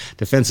quarterback,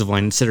 defensive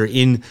line, etc.,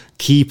 in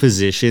key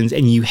positions,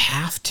 and you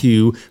have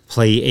to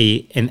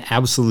play an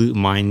absolute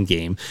mind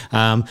game.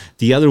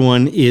 The other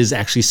one is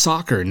actually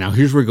soccer. Now,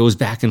 here's where it goes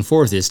back and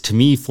forth. Is, to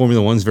me,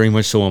 Formula One's very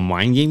much so a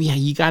mind game. Yeah,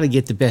 you got to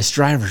get the best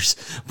drivers,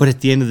 but at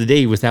the end of the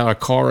day, without a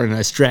car and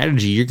a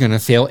strategy, you're going to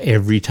fail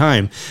every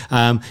time.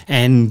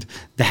 And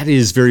that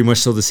is very much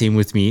so the same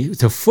with me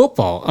to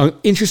football.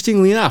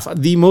 Interestingly enough,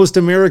 the most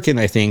American,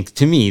 I think,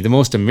 to me, the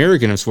most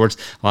American of sports.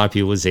 A lot of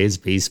people would say it's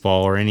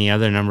baseball or any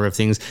other number of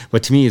things,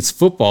 but to me, it's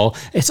football.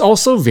 It's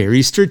also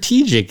very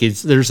strategic.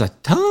 There's a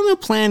ton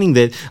of planning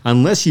that,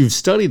 unless you've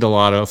studied a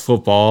lot of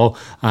football,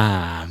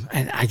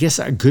 and I guess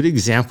a good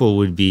example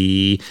would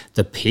be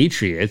the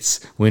Patriots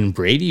when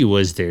Brady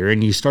was there,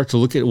 and you start to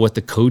look at what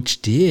the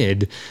coach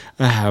did.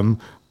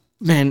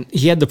 Man,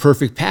 he had the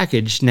perfect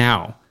package.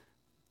 Now,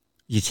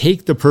 you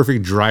take the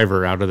perfect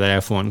driver out of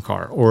that F1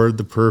 car or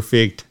the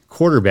perfect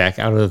quarterback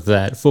out of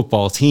that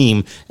football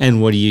team, and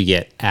what do you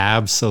get?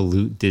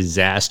 Absolute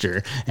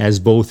disaster, as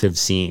both have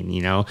seen.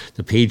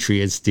 The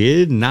Patriots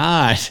did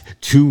not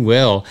do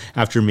well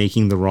after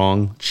making the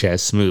wrong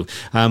chess move.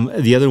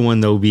 The other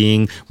one, though,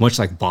 being much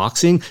like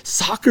boxing,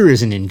 soccer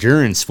is an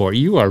endurance sport.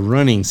 You are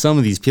running some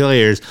of these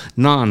players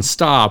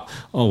nonstop,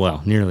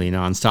 nearly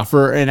nonstop,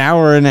 for an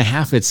hour and a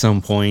half at some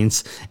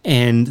points,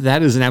 and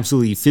that is an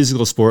absolutely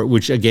physical sport,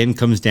 which again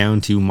comes down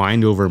to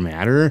mind over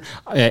matter.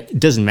 It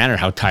doesn't matter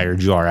how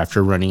tired you are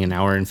after running an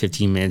hour and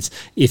 15 minutes.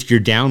 If you're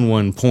down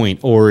 1 point,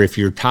 or if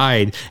you're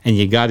tied and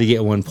you got to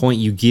get 1 point,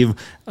 you give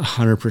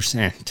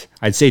 100%.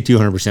 I'd say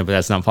 200%, but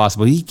that's not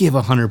possible. You give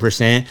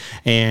 100%,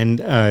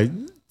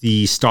 and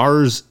the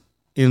stars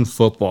in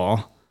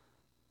football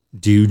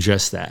do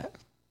just that.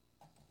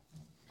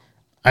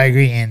 I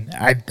agree, and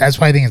that's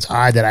why I think it's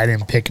odd that I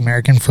didn't pick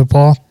American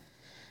football.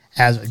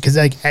 because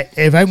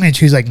if I'm going to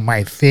choose like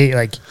my favorite,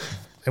 like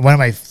one of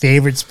my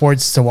favorite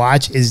sports to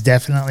watch is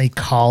definitely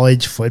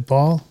college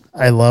football.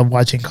 I love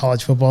watching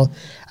college football.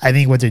 I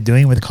think what they're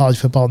doing with college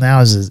football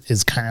now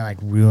is kind of like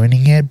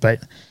ruining it,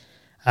 but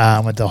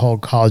with the whole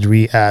college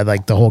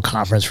like the whole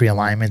conference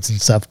realignments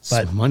and stuff.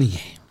 But it's a money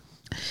game.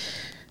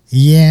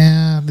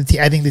 Yeah,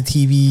 I think the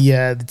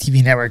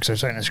TV networks are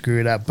starting to screw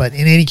it up. But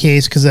in any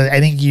case, because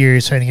I think you're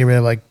starting to get rid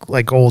of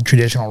like old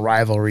traditional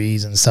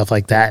rivalries and stuff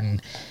like that,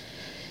 and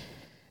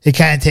it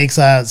kind of takes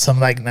out some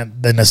like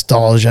the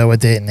nostalgia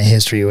with it and the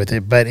history with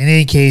it. But in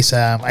any case,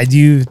 I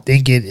do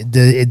think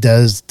it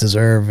does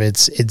deserve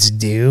its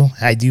due.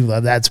 I do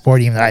love that sport,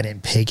 even though I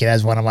didn't pick it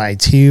as one of my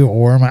 2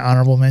 or my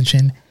honorable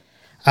mention.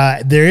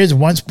 There is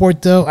one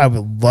sport though I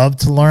would love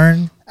to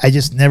learn. I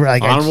just never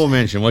like honorable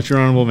mention. What's your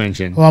honorable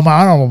mention? Well, my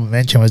honorable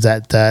mention was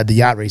that the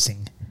yacht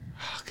racing.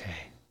 Okay.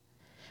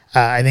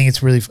 I think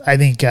it's really. I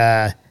think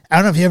I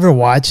don't know if you ever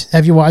watched.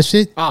 Have you watched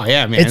it? Oh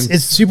yeah, man.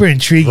 It's super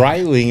intriguing.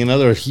 Breitling and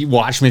other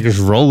watchmakers,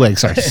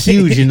 Rolex are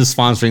huge into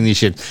sponsoring these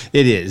ships.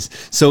 It is.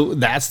 So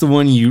that's the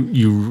one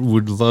you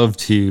would love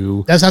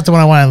to. That's not the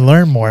one I want to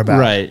learn more about.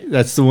 Right.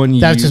 That's the one.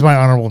 That's just my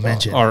honorable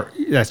mention. Or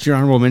that's your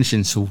honorable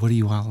mention. So what do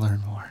you want to learn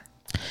more?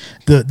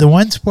 The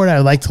one sport I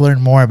would like to learn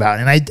more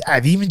about, and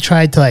I've even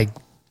tried to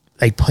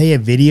like play a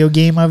video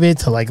game of it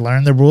to like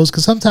learn the rules,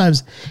 because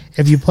sometimes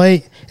if you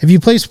play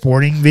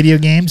sporting video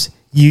games,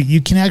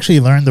 you can actually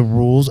learn the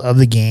rules of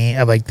the game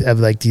of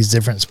like these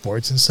different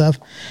sports and stuff.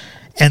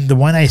 And the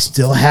one I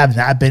still have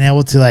not been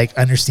able to like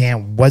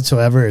understand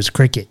whatsoever is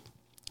cricket.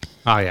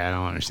 Oh yeah, I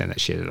don't understand that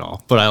shit at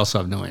all. But I also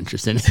have no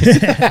interest in it.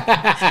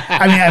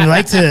 I mean, I'd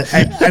like to.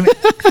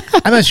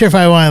 I'm not sure if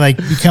I want to like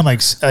become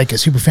like a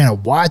super fan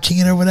of watching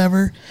it or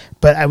whatever.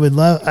 But I would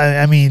love.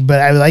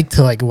 But I would like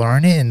to like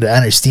learn it and to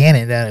understand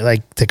it, and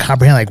like to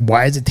comprehend like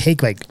why does it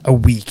take like a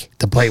week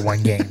to play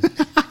one game.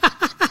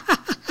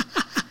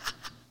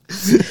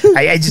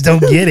 I just don't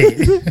get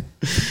it.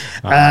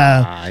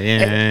 I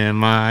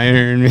am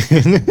Iron Man.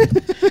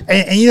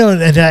 and you know,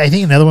 and I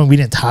think another one we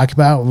didn't talk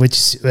about,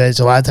 which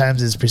a lot of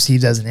times is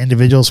perceived as an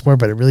individual sport,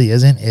 but it really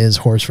isn't, is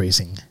horse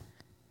racing.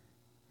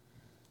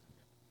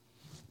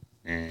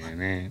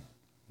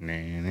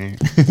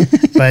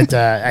 But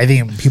I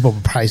think people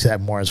probably say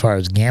that more as far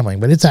as gambling,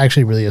 but it's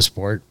actually really a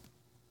sport.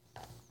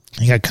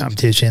 You got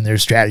competition,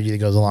 there's strategy that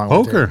goes along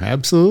with it. Poker,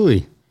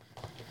 absolutely.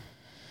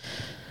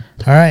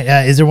 All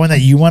right. Is there one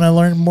that you want to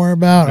learn more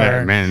about?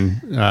 Yeah,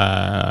 man,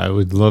 I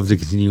would love to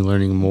continue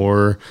learning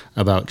more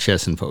about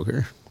chess and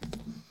poker.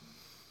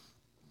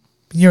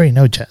 You already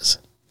know chess.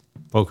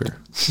 Poker.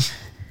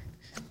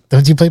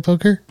 Don't you play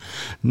poker?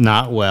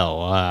 Not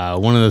well.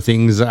 One of the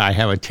things, I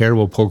have a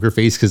terrible poker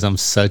face because I'm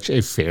such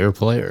a fair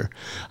player.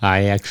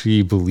 I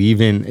actually believe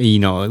in,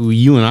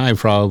 you and I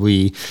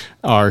probably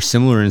are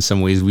similar in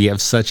some ways. We have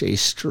such a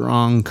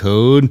strong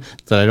code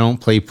that I don't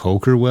play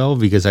poker well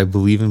because I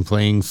believe in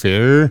playing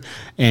fair.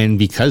 And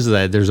because of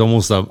that, there's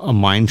almost a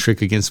mind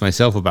trick against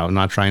myself about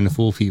not trying to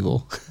fool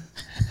people.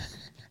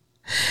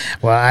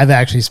 Well, I've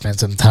actually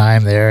spent some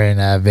time there in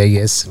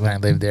Vegas when I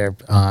lived there.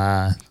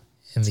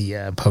 In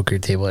the poker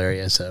table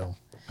area. So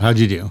how'd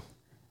you do?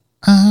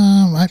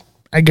 I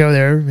go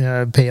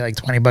there, pay like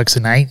 $20 a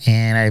night,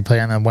 and I play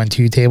on the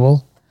 1-2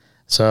 table.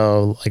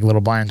 So like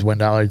little blinds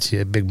 $1 to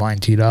a big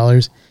blind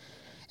 $2,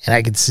 and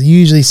I could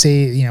usually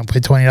say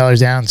put $20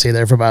 down and stay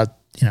there for about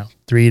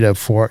 3 to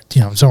 4,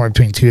 somewhere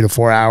between 2 to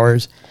 4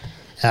 hours.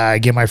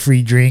 Get my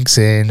free drinks,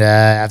 and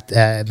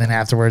then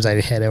afterwards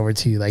I'd head over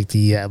to like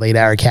the late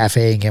hour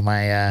cafe and get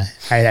my.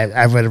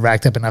 I would have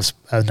racked up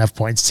enough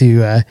points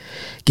to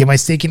get my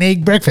steak and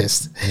egg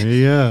breakfast.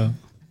 Yeah,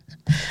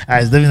 I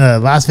was living the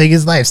Las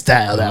Vegas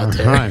lifestyle out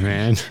there. All right,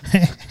 man.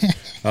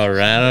 all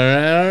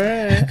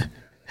right.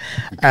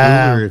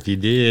 Cooler if you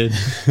did.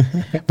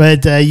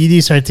 But you do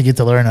start to get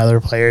to learn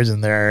other players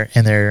and their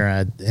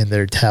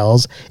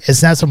tells.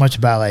 It's not so much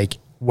about like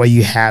what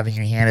you have in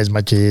your hand as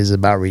much as it is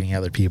about reading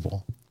other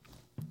people.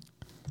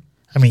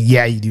 I mean,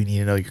 yeah, you do need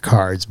to know your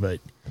cards,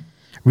 but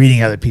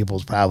reading other people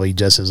is probably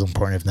just as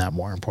important, if not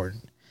more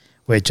important.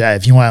 Which,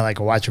 if you want to like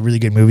watch a really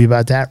good movie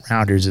about that,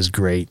 Rounders is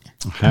great.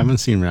 I haven't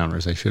seen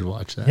Rounders. I should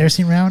watch that. You ever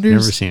seen Rounders?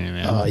 Never seen it,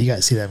 man. Oh, you got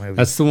to see that movie.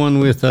 That's the one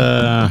with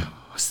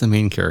what's the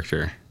main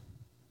character?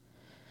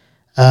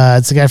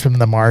 It's the guy from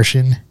The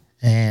Martian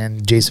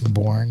and Jason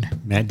Bourne.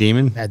 Matt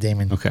Damon.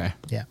 Okay.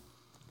 Yeah.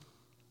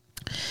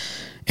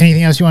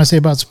 Anything else you want to say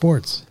about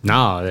sports?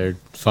 No, they're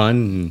fun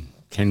and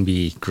can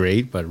be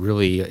great, but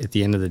really at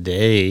the end of the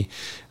day,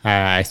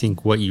 I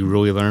think what you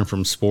really learn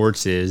from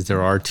sports is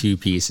there are two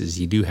pieces.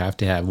 You do have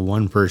to have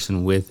one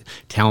person with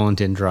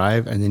talent and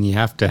drive, and then you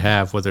have to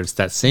have, whether it's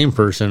that same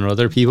person or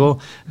other people,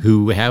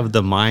 who have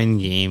the mind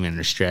game and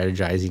are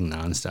strategizing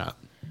nonstop.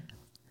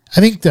 I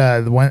think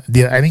I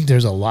think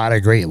there's a lot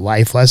of great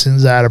life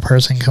lessons that a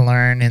person can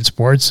learn in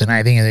sports, and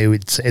I think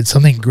it's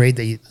something great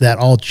that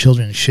all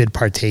children should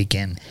partake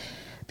in,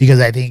 because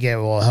I think it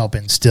will help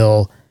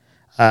instill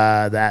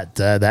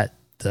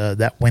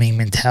that winning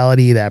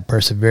mentality, that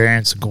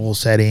perseverance, goal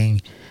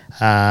setting,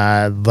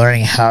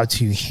 learning how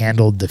to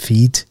handle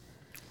defeat,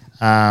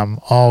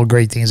 All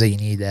great things that you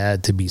need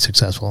to be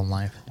successful in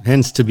life.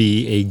 Hence, to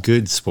be a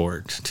good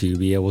sport, to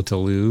be able to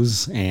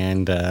lose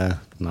and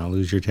not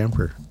lose your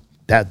temper.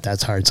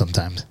 That's hard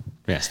sometimes.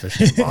 Yeah,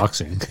 especially in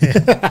boxing.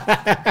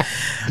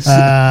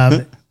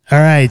 All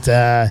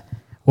right.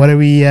 What are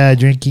we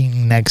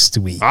drinking next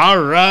week?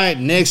 All right,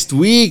 next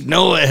week,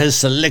 Noah has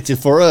selected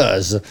for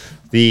us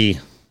the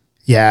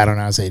Yeah, I don't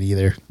know how to say it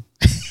either.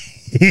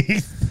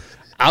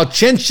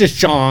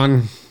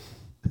 Auchenchon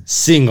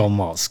single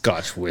malt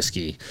Scotch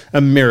whiskey,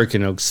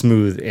 American oak,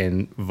 smooth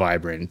and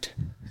vibrant.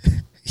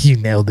 You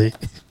nailed it.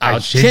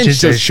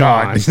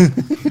 Auchenchon.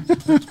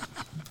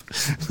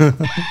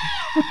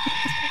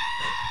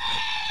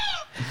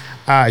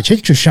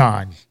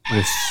 Chinchashan.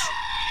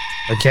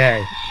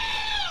 Okay.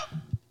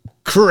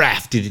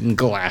 Crafted in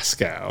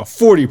Glasgow,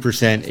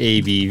 40%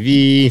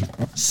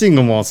 ABV,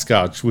 single malt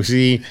Scotch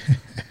whiskey.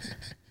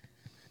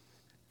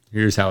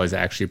 Here's how it's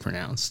actually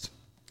pronounced.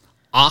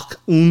 Ak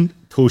und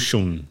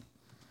Toshon.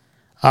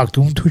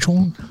 Achtung,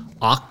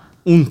 Ak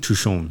und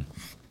Toshon.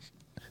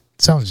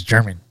 sounds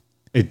German.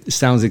 It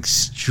sounds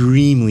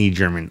extremely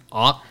German.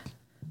 Ak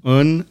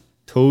und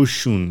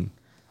Toshon.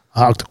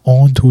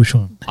 Achtung.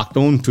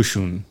 Achtung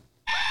Toshon.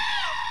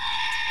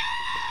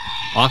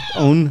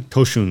 Achtung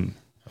Toshon.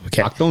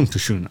 Okay. Achtung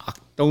Toshon.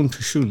 Achtung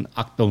Toshon.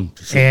 Achtung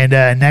Toshon.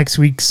 And next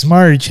week's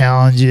Smarter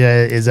Challenge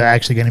is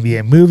actually going to be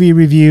a movie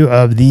review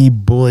of The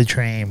Bullet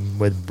Train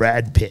with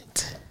Brad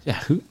Pitt.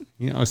 Yeah,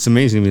 it's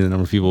amazing to me the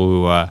number of people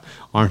who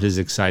aren't as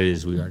excited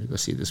as we are to go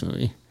see this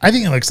movie. I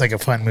think it looks like a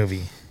fun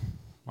movie.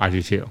 I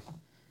do too.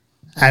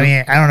 I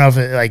mean, I don't know if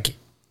it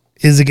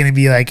is it going to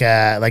be like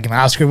an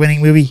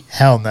Oscar-winning movie?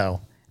 Hell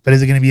no. But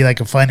is it going to be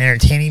like a fun,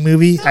 entertaining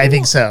movie? I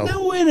think so.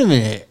 No, wait a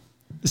minute.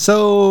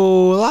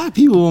 So a lot of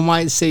people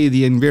might say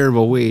The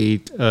Unbearable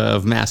Weight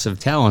of Massive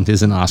Talent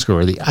isn't Oscar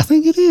worthy. I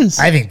think it is.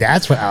 I think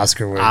that's what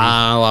Oscar-worthy. A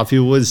lot of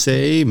people would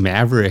say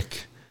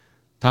Maverick.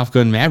 Top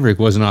Gun Maverick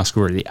wasn't Oscar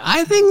worthy.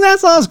 I think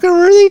that's Oscar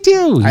worthy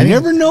too. You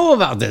never know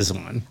about this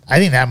one. I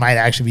think that might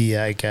actually be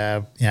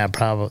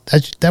probably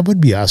that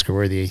would be Oscar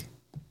worthy.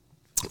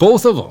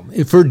 Both of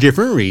them for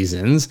different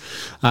reasons.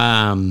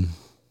 Man,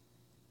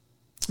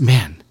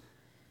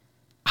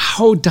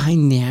 how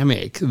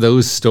dynamic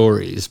those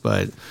stories,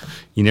 but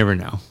you never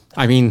know.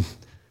 I mean,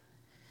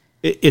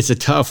 it's a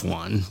tough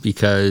one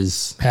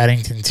because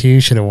Paddington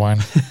 2 should have won.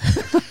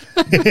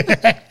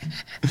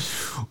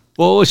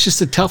 Well, it's just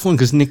a tough one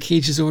because Nick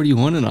Cage has already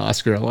won an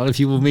Oscar. A lot of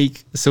people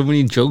make so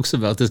many jokes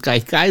about this guy.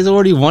 Guy's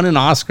already won an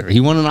Oscar. He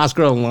won an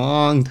Oscar a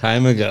long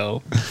time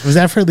ago. Was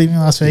that for Leaving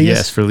Las Vegas?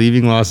 Yes, for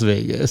Leaving Las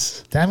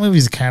Vegas. That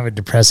movie's kind of a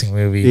depressing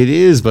movie. It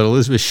is, but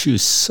Elizabeth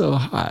Shue's so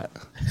hot.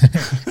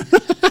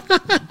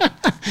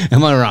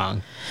 Am I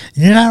wrong?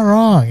 You're not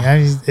wrong. I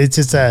mean,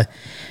 it's a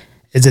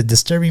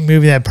disturbing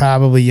movie that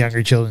probably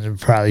younger children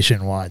probably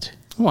shouldn't watch.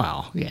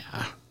 Well,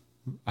 yeah.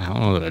 I don't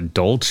know that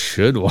adults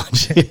should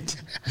watch it,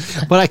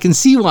 but I can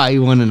see why he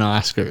won an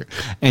Oscar,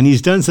 and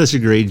he's done such a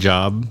great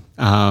job.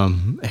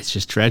 It's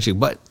just tragic,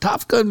 but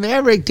Top Gun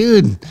Maverick,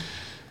 dude.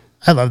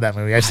 I love that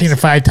movie. I've seen it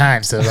 5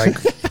 times, so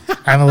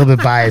I'm a little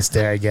bit biased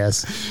there, I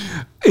guess.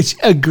 It's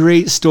a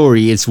great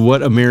story. It's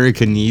what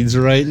America needs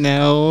right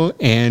now,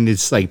 and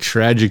it's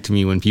tragic to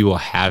me when people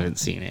haven't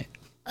seen it.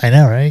 I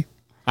know, right?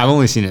 I've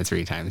only seen it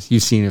 3 times.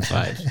 You've seen it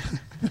 5.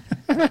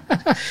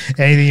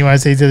 Anything you want to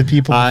say to the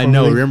people?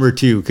 No, remember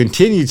to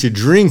continue to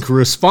drink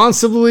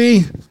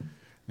responsibly.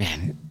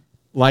 Man,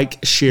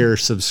 share,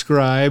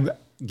 subscribe,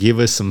 give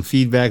us some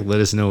feedback. Let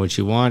us know what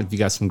you want. If you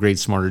got some great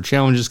Smarter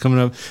Challenges coming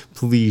up,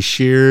 please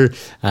share.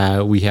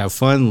 We have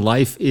fun.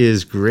 Life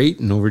is great.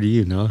 And over to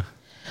you, Noah.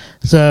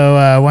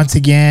 So once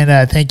again,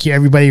 thank you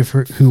everybody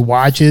who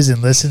watches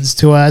and listens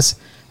to us.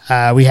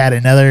 We had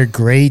another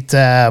great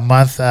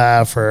month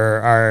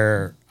for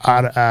our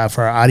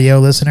audio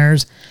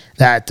listeners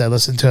that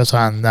listen to us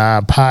on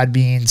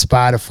Podbean,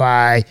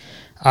 Spotify,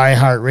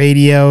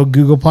 iHeartRadio,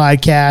 Google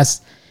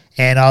Podcasts,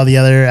 and all the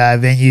other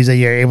venues that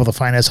you're able to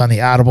find us on the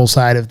Audible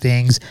side of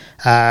things.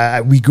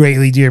 We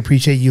greatly do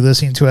appreciate you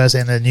listening to us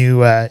and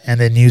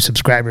the new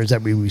subscribers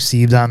that we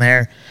received on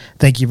there.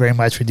 Thank you very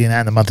much for doing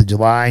that in the month of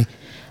July.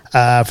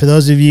 For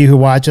those of you who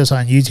watch us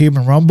on YouTube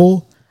and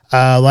Rumble,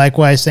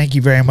 likewise, thank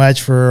you very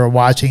much for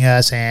watching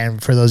us. And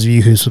for those of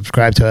you who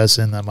subscribe to us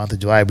in the month of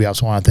July, we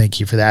also want to thank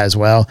you for that as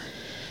well.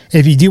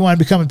 If you do want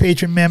to become a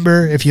patron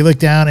member, if you look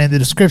down in the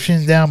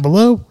description down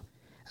below,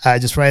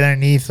 just right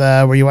underneath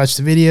where you watch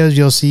the videos,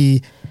 you'll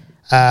see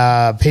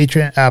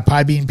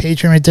Podbean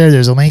patron right there.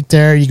 There's a link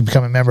there. You can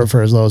become a member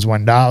for as low as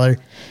 $1.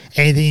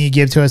 Anything you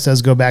give to us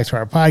does go back to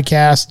our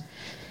podcast.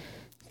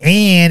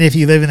 And if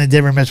you live in a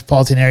Denver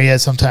metropolitan area,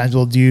 sometimes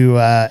we'll do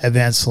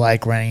events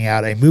like renting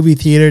out a movie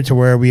theater to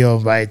where we'll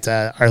invite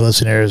our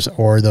listeners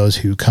or those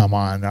who come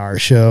on our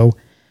show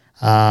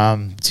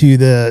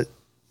to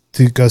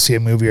go see a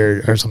movie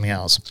or something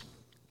else.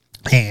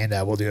 And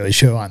we'll do a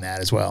show on that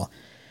as well.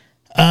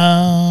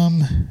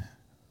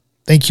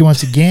 Thank you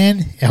once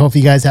again. I hope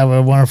you guys have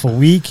a wonderful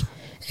week.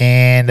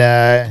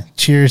 And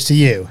cheers to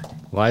you.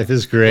 Life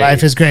is great.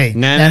 Life is great.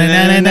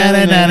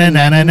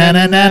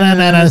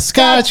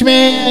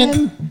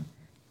 Scotchman.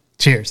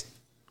 Cheers.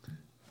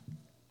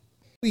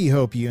 We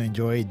hope you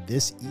enjoyed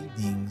this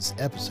evening's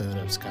episode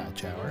of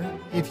Scotch Hour.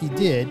 If you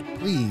did,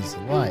 please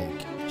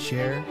like,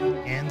 share,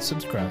 and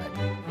subscribe.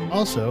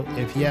 Also,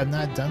 if you have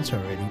not done so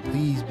already,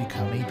 please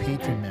become a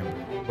patron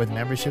member, with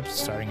memberships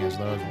starting as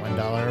low as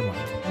 $1 a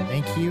month.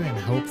 Thank you, and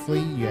hopefully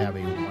you have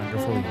a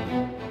wonderful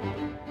evening.